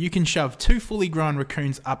 So you can shove 2 fully grown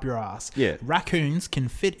raccoons up your ass. Yeah. Raccoons can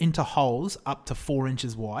fit into holes up to 4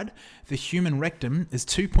 inches wide. The human rectum is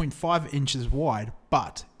 2.5 inches wide,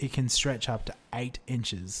 but it can stretch up to 8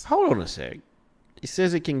 inches. Hold on a sec. It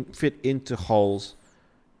says it can fit into holes.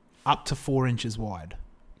 Up to 4 inches wide.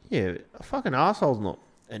 Yeah, a fucking asshole's not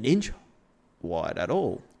an inch wide at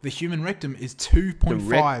all. The human rectum is The 2.5.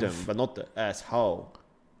 rectum, but not the asshole.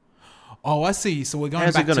 Oh, I see. So we're going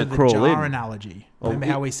How's it back to gonna the crawl jar in? analogy. Oh, Remember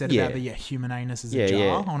how we said yeah. about the human anus is Yeah, a jar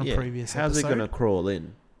yeah, on a yeah. previous How's episode? it going to crawl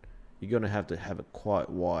in? You're going to have it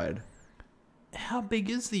quite wide. How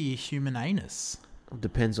big is the human anus?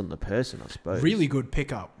 Depends on the person, I suppose. Really good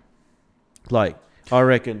pickup. Like, I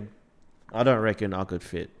don't reckon I could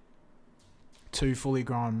fit. 2 fully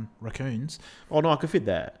grown raccoons. Oh, no, I could fit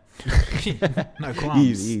that. No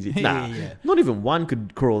crumbs. Easy. Yeah, Nah, yeah. not even one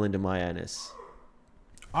could crawl into my anus.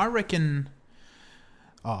 I reckon.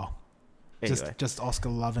 Oh, Anyway, just Oscar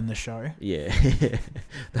loving the show. yeah.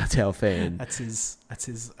 That's our fan. That's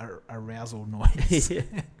his arousal noise. Yeah,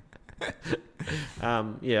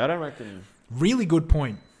 I don't reckon. Really good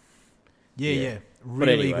point. Yeah, Yeah. yeah. But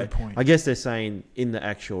Really anyway, good point. I guess they're saying in the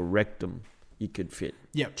actual rectum, you could fit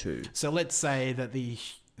Yep. 2. So let's say that the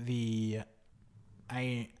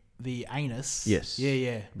anus. Yes.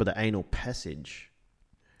 Yeah. But the anal passage.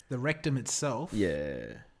 The rectum itself. Yeah.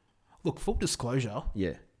 Look, full disclosure.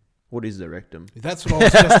 Yeah. What is the rectum? That's what I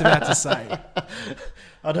was just about to say.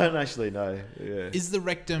 I don't actually know. Yeah. Is the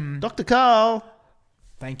rectum? Dr. Carl.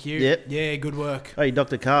 Thank you. Yep. Yeah, good work. Hey,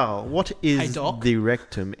 Dr. Carl, what is Hey, Doc. the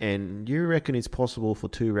rectum? And do you reckon it's possible for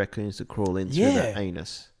 2 raccoons to crawl in through Yeah. the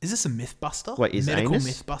anus? Is this a myth buster? Wait, is medical anus?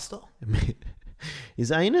 myth buster?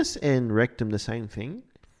 Is anus and rectum the same thing?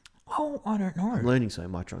 Oh, I don't know. I'm learning so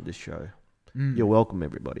much on this show. Mm. You're welcome,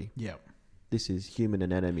 everybody. Yeah. This is human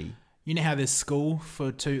anatomy. You know how there's school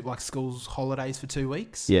for school's holidays for 2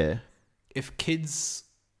 weeks? Yeah. If kids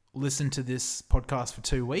listen to this podcast for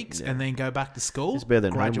 2 weeks Yeah. and then go back to school, It's better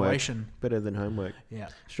than graduation. Better than homework. Yeah.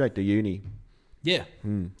 Straight to uni. Yeah.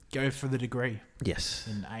 Hmm. Go for the degree Yes.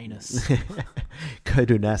 in anus. Go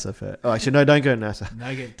to NASA first. Oh, actually, no, don't go to NASA.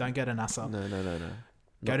 Don't go to NASA. No.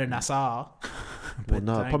 Go to NASA. Well, but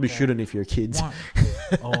no, don't probably go- shouldn't if you're kids. Why?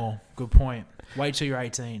 Oh, good point. Wait till you're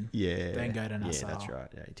 18. Yeah. Then go to Yeah, NASA. that's right.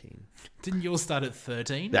 18. Didn't yours start at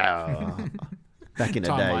 13? Ah, back in the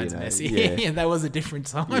day, you Timeline's know. messy. Yeah. Yeah, that was a different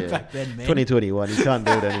time Yeah. back then, man. 2021, you can't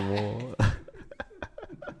do it anymore.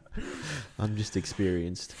 I'm just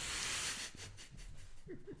experienced.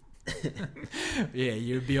 Yeah,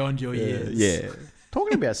 you're beyond your years. Yeah.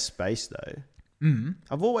 Talking about space, though, Mm.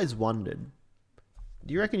 I've always wondered,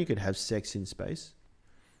 do you reckon you could have sex in space?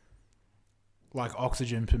 Like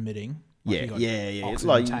oxygen permitting. Like you got It's oxygen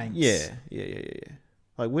like, tanks. yeah.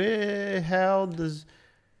 Like, how does,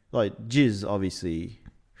 like, jizz obviously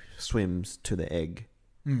swims to the egg.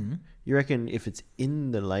 Mm. You reckon if it's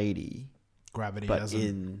in the lady, Gravity but doesn't.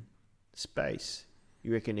 in space,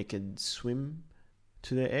 you reckon it can swim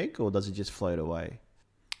to the egg, or does it just float away?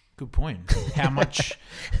 Good point. How much,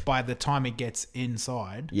 by the time it gets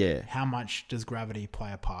inside, Yeah. how much does gravity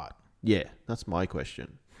play a part? Yeah, that's my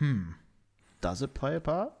question. Does it play a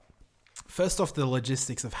part? First off, the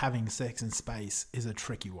logistics of having sex in space is a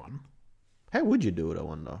tricky one. How would you do it, I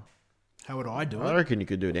wonder? How would I do I it? reckon you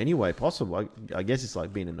could do it any way possible. I guess it's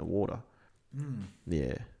like being in the water.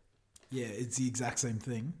 Yeah. Yeah, it's the exact same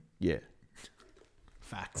thing. Yeah.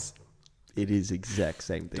 Facts. It is exact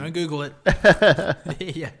same thing. Don't Google it.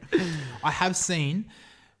 Yeah. I have seen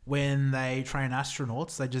when they train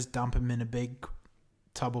astronauts, they just dump them in a big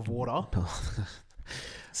tub of water.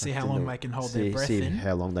 See how long they can hold their breath see in.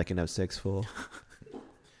 how long they can have sex for.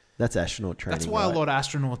 That's astronaut training. That's why right? a lot of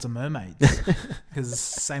astronauts are mermaids. Because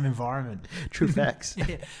it's the same environment. True facts.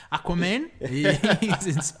 Yeah. Aquaman, he's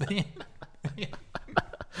in space.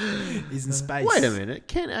 He's in space. Wait a minute.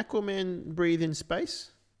 Can Aquaman breathe in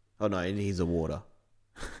space? Oh no, he's a water.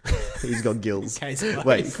 He's got gills. Case closed.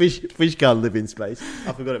 Wait, fish can't live in space.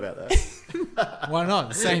 I forgot about that. Why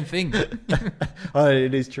not? Same thing. Oh,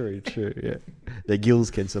 it is true. Yeah, their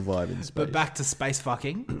gills can survive in space. But back to space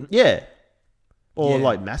fucking. Yeah, or Yeah.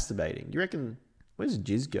 like masturbating. You reckon? Where does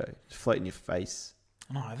jizz go? Just float in your face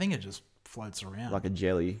No, I think it just floats around. like a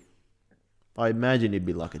jelly. I imagine it'd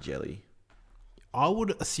be like a jelly. I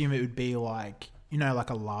would assume it would be like, like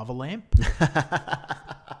a lava lamp.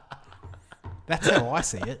 That's how I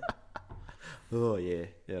see it. Oh yeah,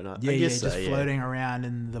 no, Yeah, I guess just so, floating around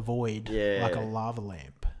in the void Yeah. like a lava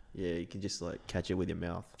lamp. Yeah, you can just like catch it with your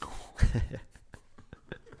mouth.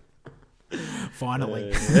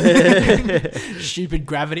 Finally. Stupid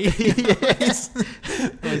gravity.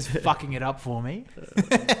 Always fucking it up for me.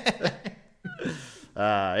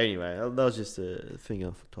 Anyway, that was just a thing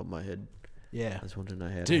off the top of my head. Yeah. I just wanted to know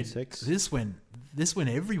how to Dude, have sex. this went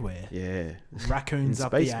everywhere. Yeah. Raccoons In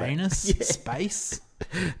up space, the mate. anus. Yeah. Space.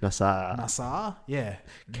 Nasa. NASA. Yeah.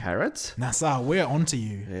 Carrots? NASA, we're onto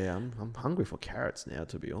you. Yeah, I'm hungry for carrots now,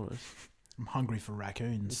 to be honest. I'm hungry for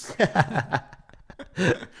raccoons.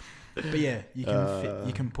 But yeah, you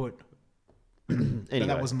can put. Anyway, But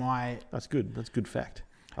that was my. that's good. That's good fact.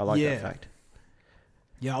 I like Yeah. that fact.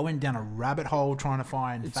 Yeah, I went down a rabbit hole trying to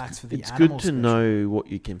find facts for the It's animal good to special. know what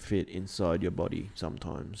you can fit inside your body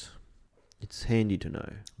sometimes. It's handy to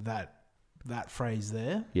know. That phrase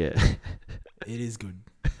there. Yeah. It is good.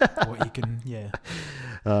 What you can, yeah.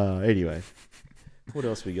 Anyway, what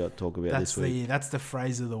else we got to talk about this week? That's the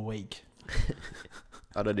phrase of the week.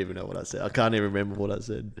 I don't even know what I said. I can't even remember what I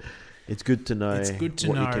said. It's good to know. It's good to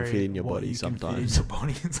what know you can fit in your what body you can fit in sometimes. your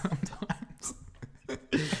body sometimes.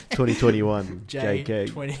 2021, J JK.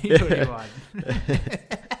 2021.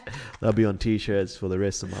 They'll be on t-shirts for the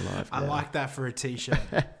rest of my life. I now. like that for a t-shirt.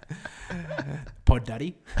 Pod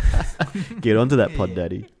daddy, Get onto that pod, Yeah.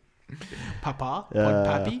 daddy. papa, pod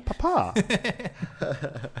pappy. Papa.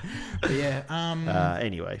 But yeah.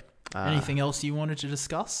 Anyway. Anything else you wanted to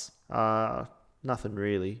discuss? Nothing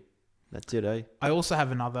really. That's it, eh? I also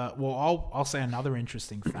have another. Well, I'll say another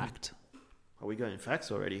interesting fact. Are we going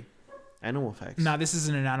facts already? Animal facts? No, this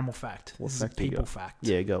isn't an animal fact. What This fact is do a you people got? fact.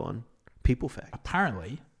 Yeah, go on. People fact.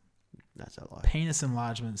 Apparently, That's a lie. penis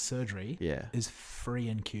enlargement surgery Yeah. is free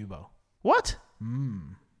in Cuba. What?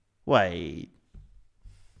 Wait.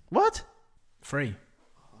 What? Free.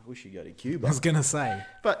 I wish you go to I Cuba. was gonna say.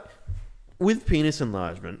 But with penis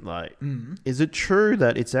enlargement, like, is it true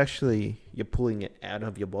that it's actually you're pulling it out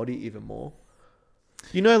of your body even more?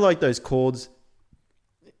 You know, like those cords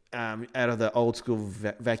out of the old school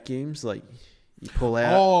vacuums, like you pull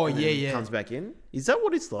out. Oh, and then yeah, it yeah. comes back in. Is that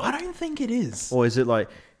what it's like? I don't think it is. Or is it like,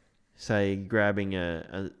 say, grabbing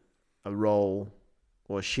a roll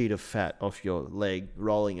or a sheet of fat off your leg,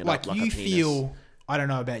 rolling it Like up like you a penis? feel. I don't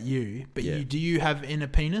know about you, but Yeah. do you have inner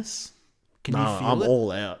penis? Can No, you feel I'm it?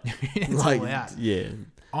 all out. It's like, all out. Yeah.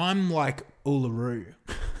 I'm like Uluru,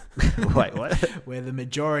 Wait, what? where the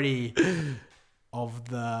majority of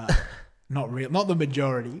the not the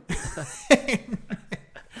majority,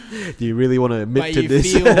 Do you really want to admit but to you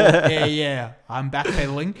this? feel yeah. I'm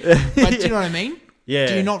backpedaling, but do you know what I mean? Yeah.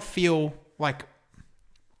 Do you not feel like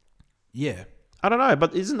yeah? I don't know,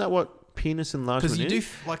 but isn't that what penis enlargement Because you is?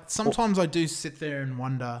 do like sometimes I do sit there and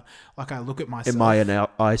wonder. Like I look at myself. Am I an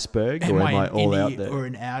iceberg or am I an all out innie there? or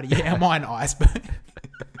an outie? Yeah, am I an iceberg?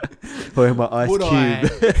 Or am I ice Would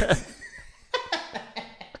cube?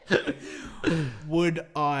 Would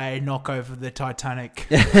I knock over the Titanic?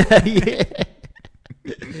 Yeah.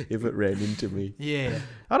 If it ran into me. Yeah.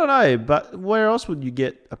 I don't know, but where else would you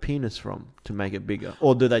get a penis from to make it bigger?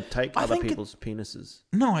 Or do they take I other think people's penises?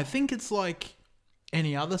 No, I think it's like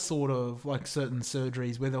any other sort of like certain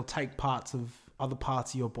surgeries where they'll take parts of other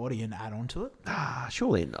parts of your body and add onto it.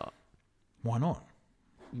 Surely not. Why not?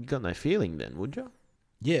 You got no feeling then, would you?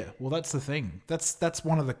 Yeah, well, that's the thing. That's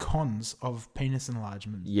one of the cons of penis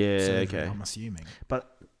enlargement. Yeah, surgery, okay. I'm assuming.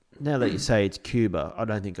 But now that you say it's Cuba, I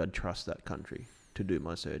don't think I'd trust that country to do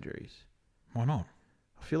my surgeries. Why not?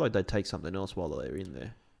 I feel like they take something else while they're in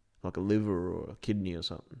there, like a liver or a kidney or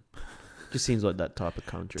something. Just seems like that type of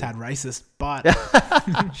country. Tad racist, but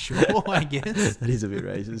sure, I guess. That is a bit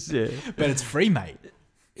racist, yeah. But it's free, mate.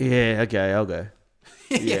 Yeah, okay, I'll go.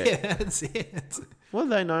 Yeah, that's it. What are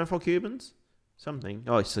they known for, Cubans? Something.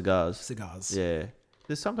 Oh, cigars. Cigars. Yeah.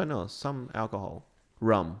 There's something else. Some alcohol.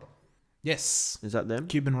 Rum. Yes. Is that them?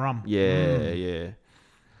 Cuban rum. Yeah, yeah.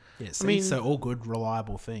 Yeah, see, mean- so all good,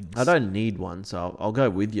 reliable things. I don't need one, so I'll go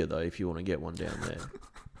with you, though, if you want to get one down there.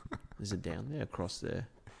 Is it down there? Across there?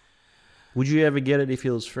 Would you ever get it if it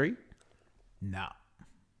was free? No.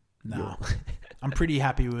 I'm pretty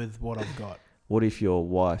happy with what I've got. What if your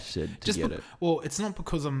wife said to get it? Well, it's not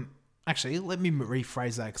because I'm... Actually, let me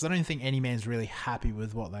rephrase that, because I don't think any man's really happy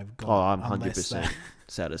with what they've got. Oh, I'm unless 100%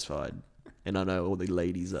 satisfied. And I know all the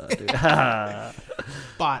ladies are, dude.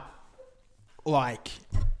 But, like,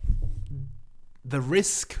 the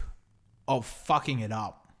risk of fucking it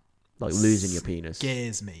up Like losing your penis.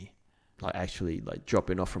 scares me. Like actually like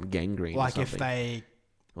dropping off from gangrene Like or if something. they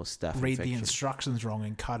Or staph read the infection. instructions wrong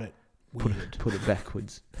and cut it Put weird. put it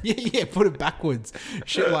backwards. Yeah, put it backwards.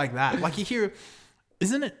 Shit like that. Like you hear...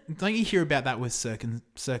 Isn't it... Don't you hear about that with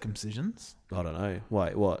circumcisions? I don't know.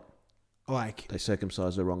 Wait, what? Like They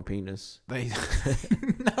circumcised the wrong penis. they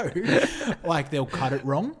no, like they'll cut it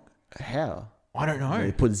wrong. How? I don't know.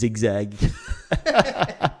 They put zigzag. That's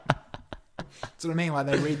what I mean. Like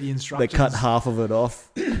they read the They instructions. cut half of it off.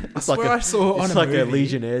 I swear I saw on It's a like movie. a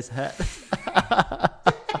Legionnaire's hat.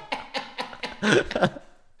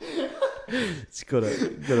 It's got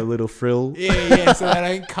a little frill. Yeah. So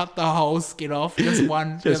they don't cut the whole skin off. Just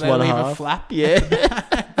one. Just they one leave half. a flap. Yeah.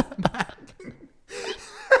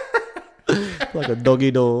 Like a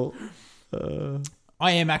doggy door.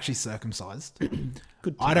 I am actually circumcised.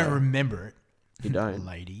 Good. I don't time. remember it. You don't.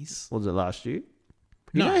 Ladies. Was it last year?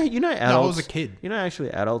 No. You know adults. No, I was a kid. You know, actually,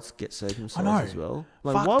 adults get circumcised I know. as well.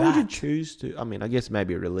 Like, Fuck why would you that. choose to? I mean, I guess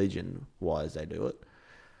maybe religion-wise they do it.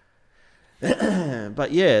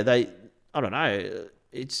 But yeah, I don't know.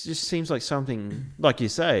 It just seems like something, like you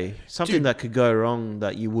say, something Dude. that could go wrong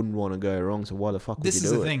that you wouldn't want to go wrong. So why the fuck would This you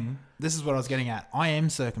is do the it? thing. This is what I was getting at. I am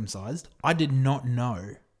circumcised. I did not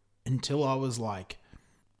know until I was like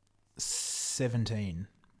 17.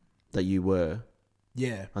 That you were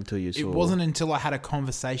Yeah. until you saw. It wasn't until I had a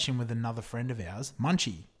conversation with another friend of ours,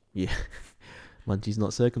 Munchie. Yeah. Munchie's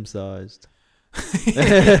not circumcised.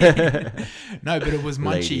 No, but it was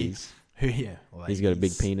Munchie. Ladies. Who, yeah. He's got a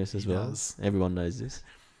big ladies. penis as He well. does. Everyone knows this.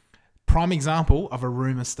 Prime example of a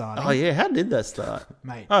rumor starting. Oh yeah, how did that start?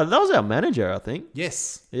 Mate. Oh, that was our manager, I think.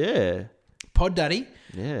 Yes. Yeah, Pod Daddy,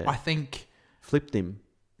 yeah. I think, Flipped him.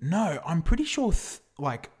 no, I'm pretty sure,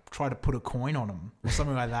 try to put a coin on him or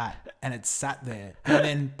something like that, and it sat there. And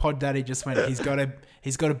then Pod Daddy just went, he's got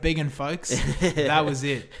a big one, folks. That was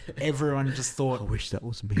it. Everyone just I thought. wish that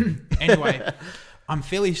was me. Anyway, I'm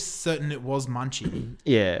fairly certain it was Munchie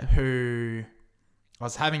Yeah. who I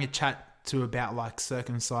was having a chat to about like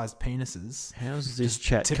circumcised penises. How's this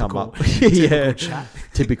chat Typical, come up? typical Yeah. chat.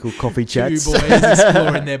 Typical coffee Two chats. boys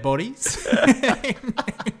exploring their bodies.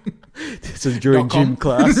 This is during .com. gym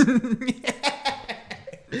class.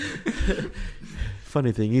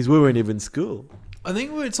 Funny thing is, we weren't even in school. I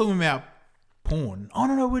think we were talking about porn. Oh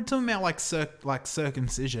no, we were talking about like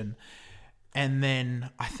circumcision. And then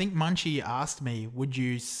I think Munchie asked me, "Would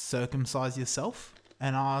you circumcise yourself?"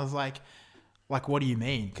 And I was like, what do you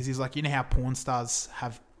mean? Because he's like, you know how porn stars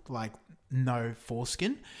have like no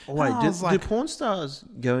foreskin. Oh, wait, And I do, was like, do porn stars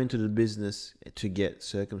go into the business to get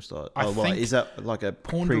circumcised? I Wait, think is that like a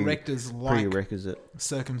porn directors like prerequisite?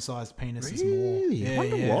 circumcised penises Really? more. Yeah,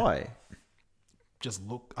 Wonder yeah. why. Just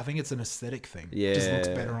look. I think it's an aesthetic thing. Yeah. Just looks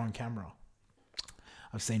better on camera.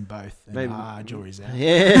 I've seen both. And, Maybe- jury's out.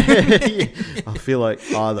 Yeah. I feel like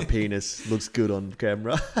the penis looks good on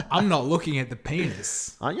camera. I'm not looking at the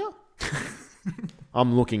penis. Aren't you?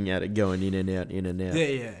 I'm looking at it going in and out, in and out.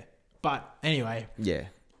 Yeah. But anyway, Yeah.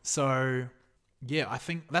 so yeah, I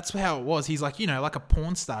think that's how it was. He's like, like a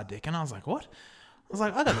porn star dick. And I was like, what? I was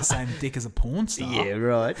like, I got the same dick as a porn star. Yeah,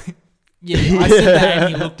 right. Yeah, I said that and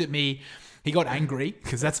he looked at me. He got angry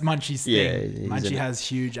because that's Munchie's Yeah, thing. he's Munchie an- has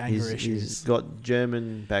huge anger He's issues. got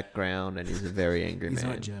German background and he's a very angry He's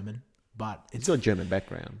man. not German, but He's got German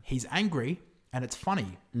background. he's angry and it's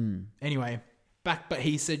funny. Anyway, but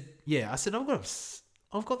he said, yeah. I said,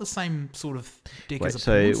 I've got the same sort of dick as a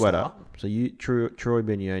porn star. Wait up. So Troy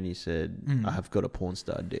Benioni said, I have got a porn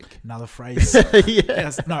star dick. Another phrase. Yeah.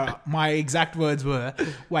 Yes, no, my exact words were,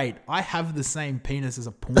 wait, I have the same penis as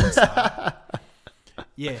a porn star.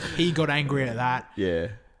 Yeah, he got angry at that. Yeah.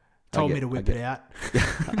 Told me to whip it out.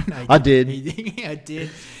 No, I did. I did.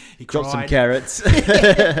 He Dropped some cried. carrots.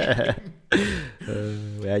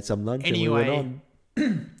 We ate some lunch and we Anyway, went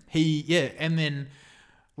on. And then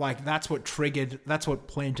like that's what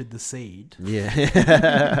planted the seed.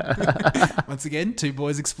 Yeah. Once again, two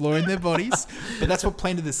boys exploring their bodies. But that's what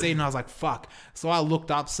planted the seed and I was like, fuck. So I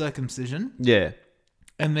looked up circumcision Yeah.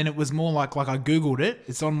 and then it was more like I Googled it.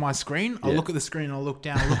 It's on my screen. I Yeah. look at the screen, I look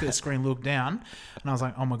down, I look at the screen, look down. And I was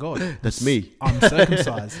like, oh my God. That's me. I'm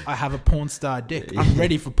circumcised. I have a porn star dick. I'm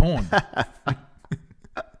ready for porn.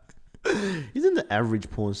 Isn't the average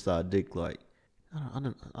porn star dick like,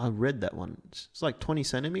 I read that one. It's like 20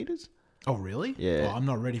 centimeters. Oh, really? Yeah. Well, I'm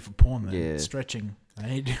not ready for porn then. Yeah. Stretching. I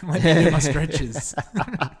need to let me do my stretches.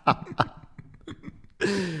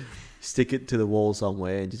 Stick it to the wall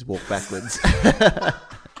somewhere and just walk backwards.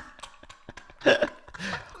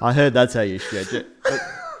 I heard that's how you stretch it.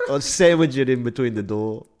 Or sandwich it in between the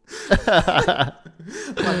door.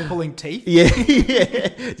 Like pulling teeth. Yeah.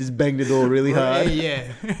 Just bang the door really hard.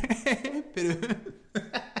 Yeah.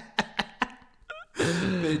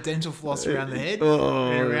 Bit of dental floss around the head,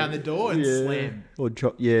 around the door, and slam. Or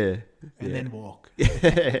drop, yeah. And then walk.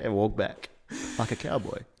 And walk back. Like a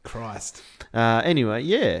cowboy. Christ. Anyway,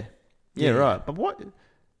 yeah. Yeah, Yeah. right. But what?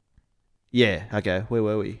 Yeah, okay. Where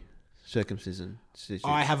were we? circumcision.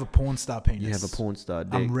 I have a porn star penis. You have a porn star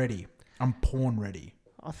dick. I'm ready. I'm porn ready.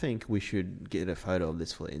 I think we should get a photo of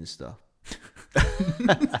this for Insta.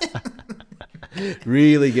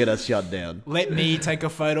 Really get us shut down. Let me take a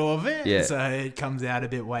photo of it, Yeah. so it comes out a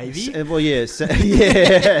bit wavy. Well, yeah,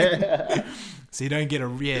 yeah, So you don't get a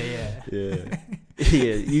yeah. yeah.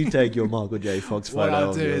 You take your Michael J. Fox photo. What I'll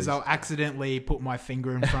of do yours. is I'll accidentally put my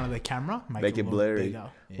finger in front of the camera, Make it look blurry, bigger.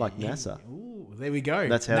 like NASA. Ooh, there we go.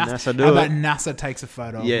 That's how NASA do How it. about NASA takes a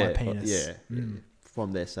photo of my penis? Yeah,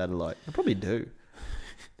 from their satellite. They probably do.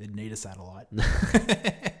 They need a satellite.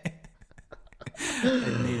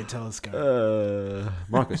 They need a telescope.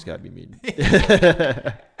 Microscope, you mean?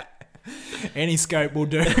 Any scope will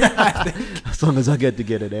do, I think. As long as I get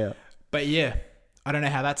it out. But yeah, I don't know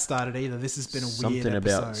how that started either. This has been a weird Something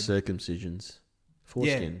episode. about circumcisions.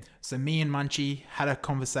 Foreskin. Yeah. So me and Munchie had a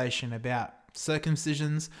conversation about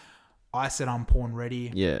circumcisions. I said I'm porn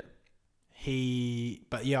ready. Yeah.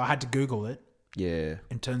 But yeah, I had to Google it. Yeah.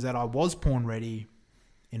 And turns out I was porn ready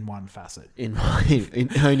in one facet. In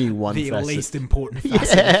only one The facet. least important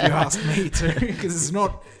facet, if you ask me to, because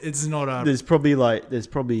it's not a. There's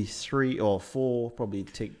probably 3 or 4 probably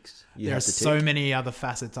ticks. There are so many other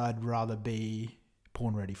facets I'd rather be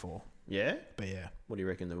porn ready for. Yeah. But yeah, What do you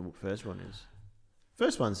reckon the first one is?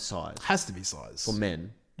 First one's size has to be size. for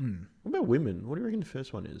men. What about women? What do you reckon the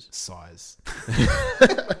first one is? Size.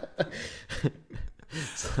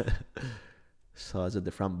 Size of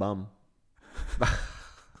the front bum.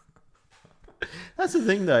 That's the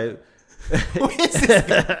thing, though. Where's this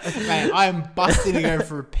going? Mate, I'm busting to go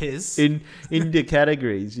for a piss. In the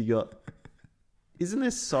categories, you got. Isn't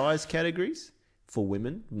there size categories for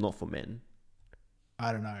women, not for men?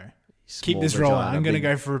 I don't know. Small Keep this rolling. vagina, I'm going to big-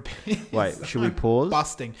 go for a piss. Wait, should we pause?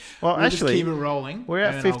 Busting. Well, We'll actually, just keep it rolling. we're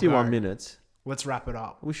and at then I'll 51 go. minutes. Let's wrap it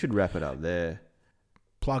up. We should wrap it up there.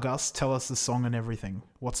 Plug us. Tell us the song and everything.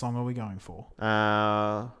 What song are we going for?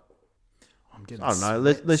 I I'm getting don't know.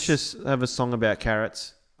 sweats. Let's just have a song about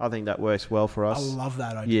carrots. I think that works well for I us. love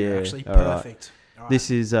that idea. Yeah, Actually, all right. perfect. All right.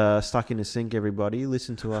 This is Stuck in the Sink, everybody.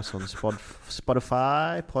 Listen to us on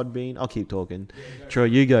Spotify, Podbean. I'll keep talking. Troy,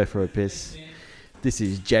 you go for a piss. This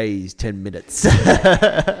is Jay's 10 minutes.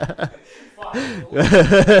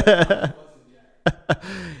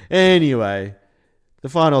 Anyway, the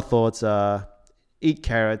final thoughts are eat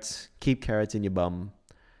carrots, keep carrots in your bum.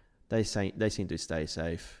 They seem to stay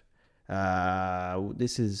safe.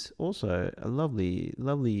 This is also a lovely,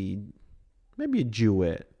 maybe a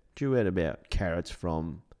duet about carrots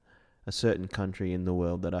from a certain country in the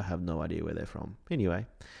world that I have no idea where they're from. Anyway,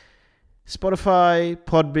 Spotify,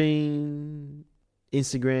 Podbean,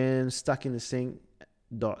 Instagram, Stuck in the Sink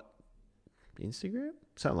Instagram,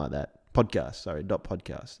 something like that.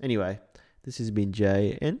 Podcast. Anyway, this has been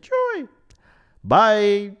Jay and Troy.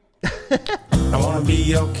 Bye. I wanna be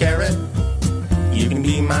your carrot. You can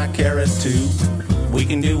be my carrot too. We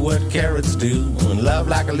can do what carrots do and love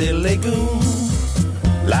like a little legume.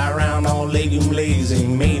 Lie around all legume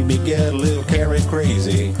blazing, maybe get a little carrot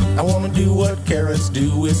crazy. I wanna do what carrots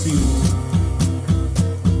do with you.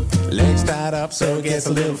 Legs tied up so it gets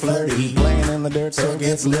a little flirty. Playing in the dirt so it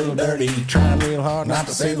gets a little dirty. Trying real hard not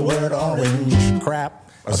to say the word orange. Crap,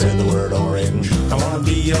 I said the word orange. I wanna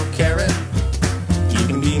be your carrot. You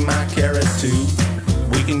can be my carrot too.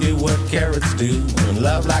 We can do what carrots do and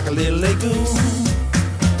love like a little legume.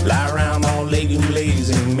 Lie around all legume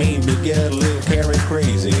blazing, maybe get a little carrot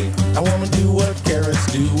crazy.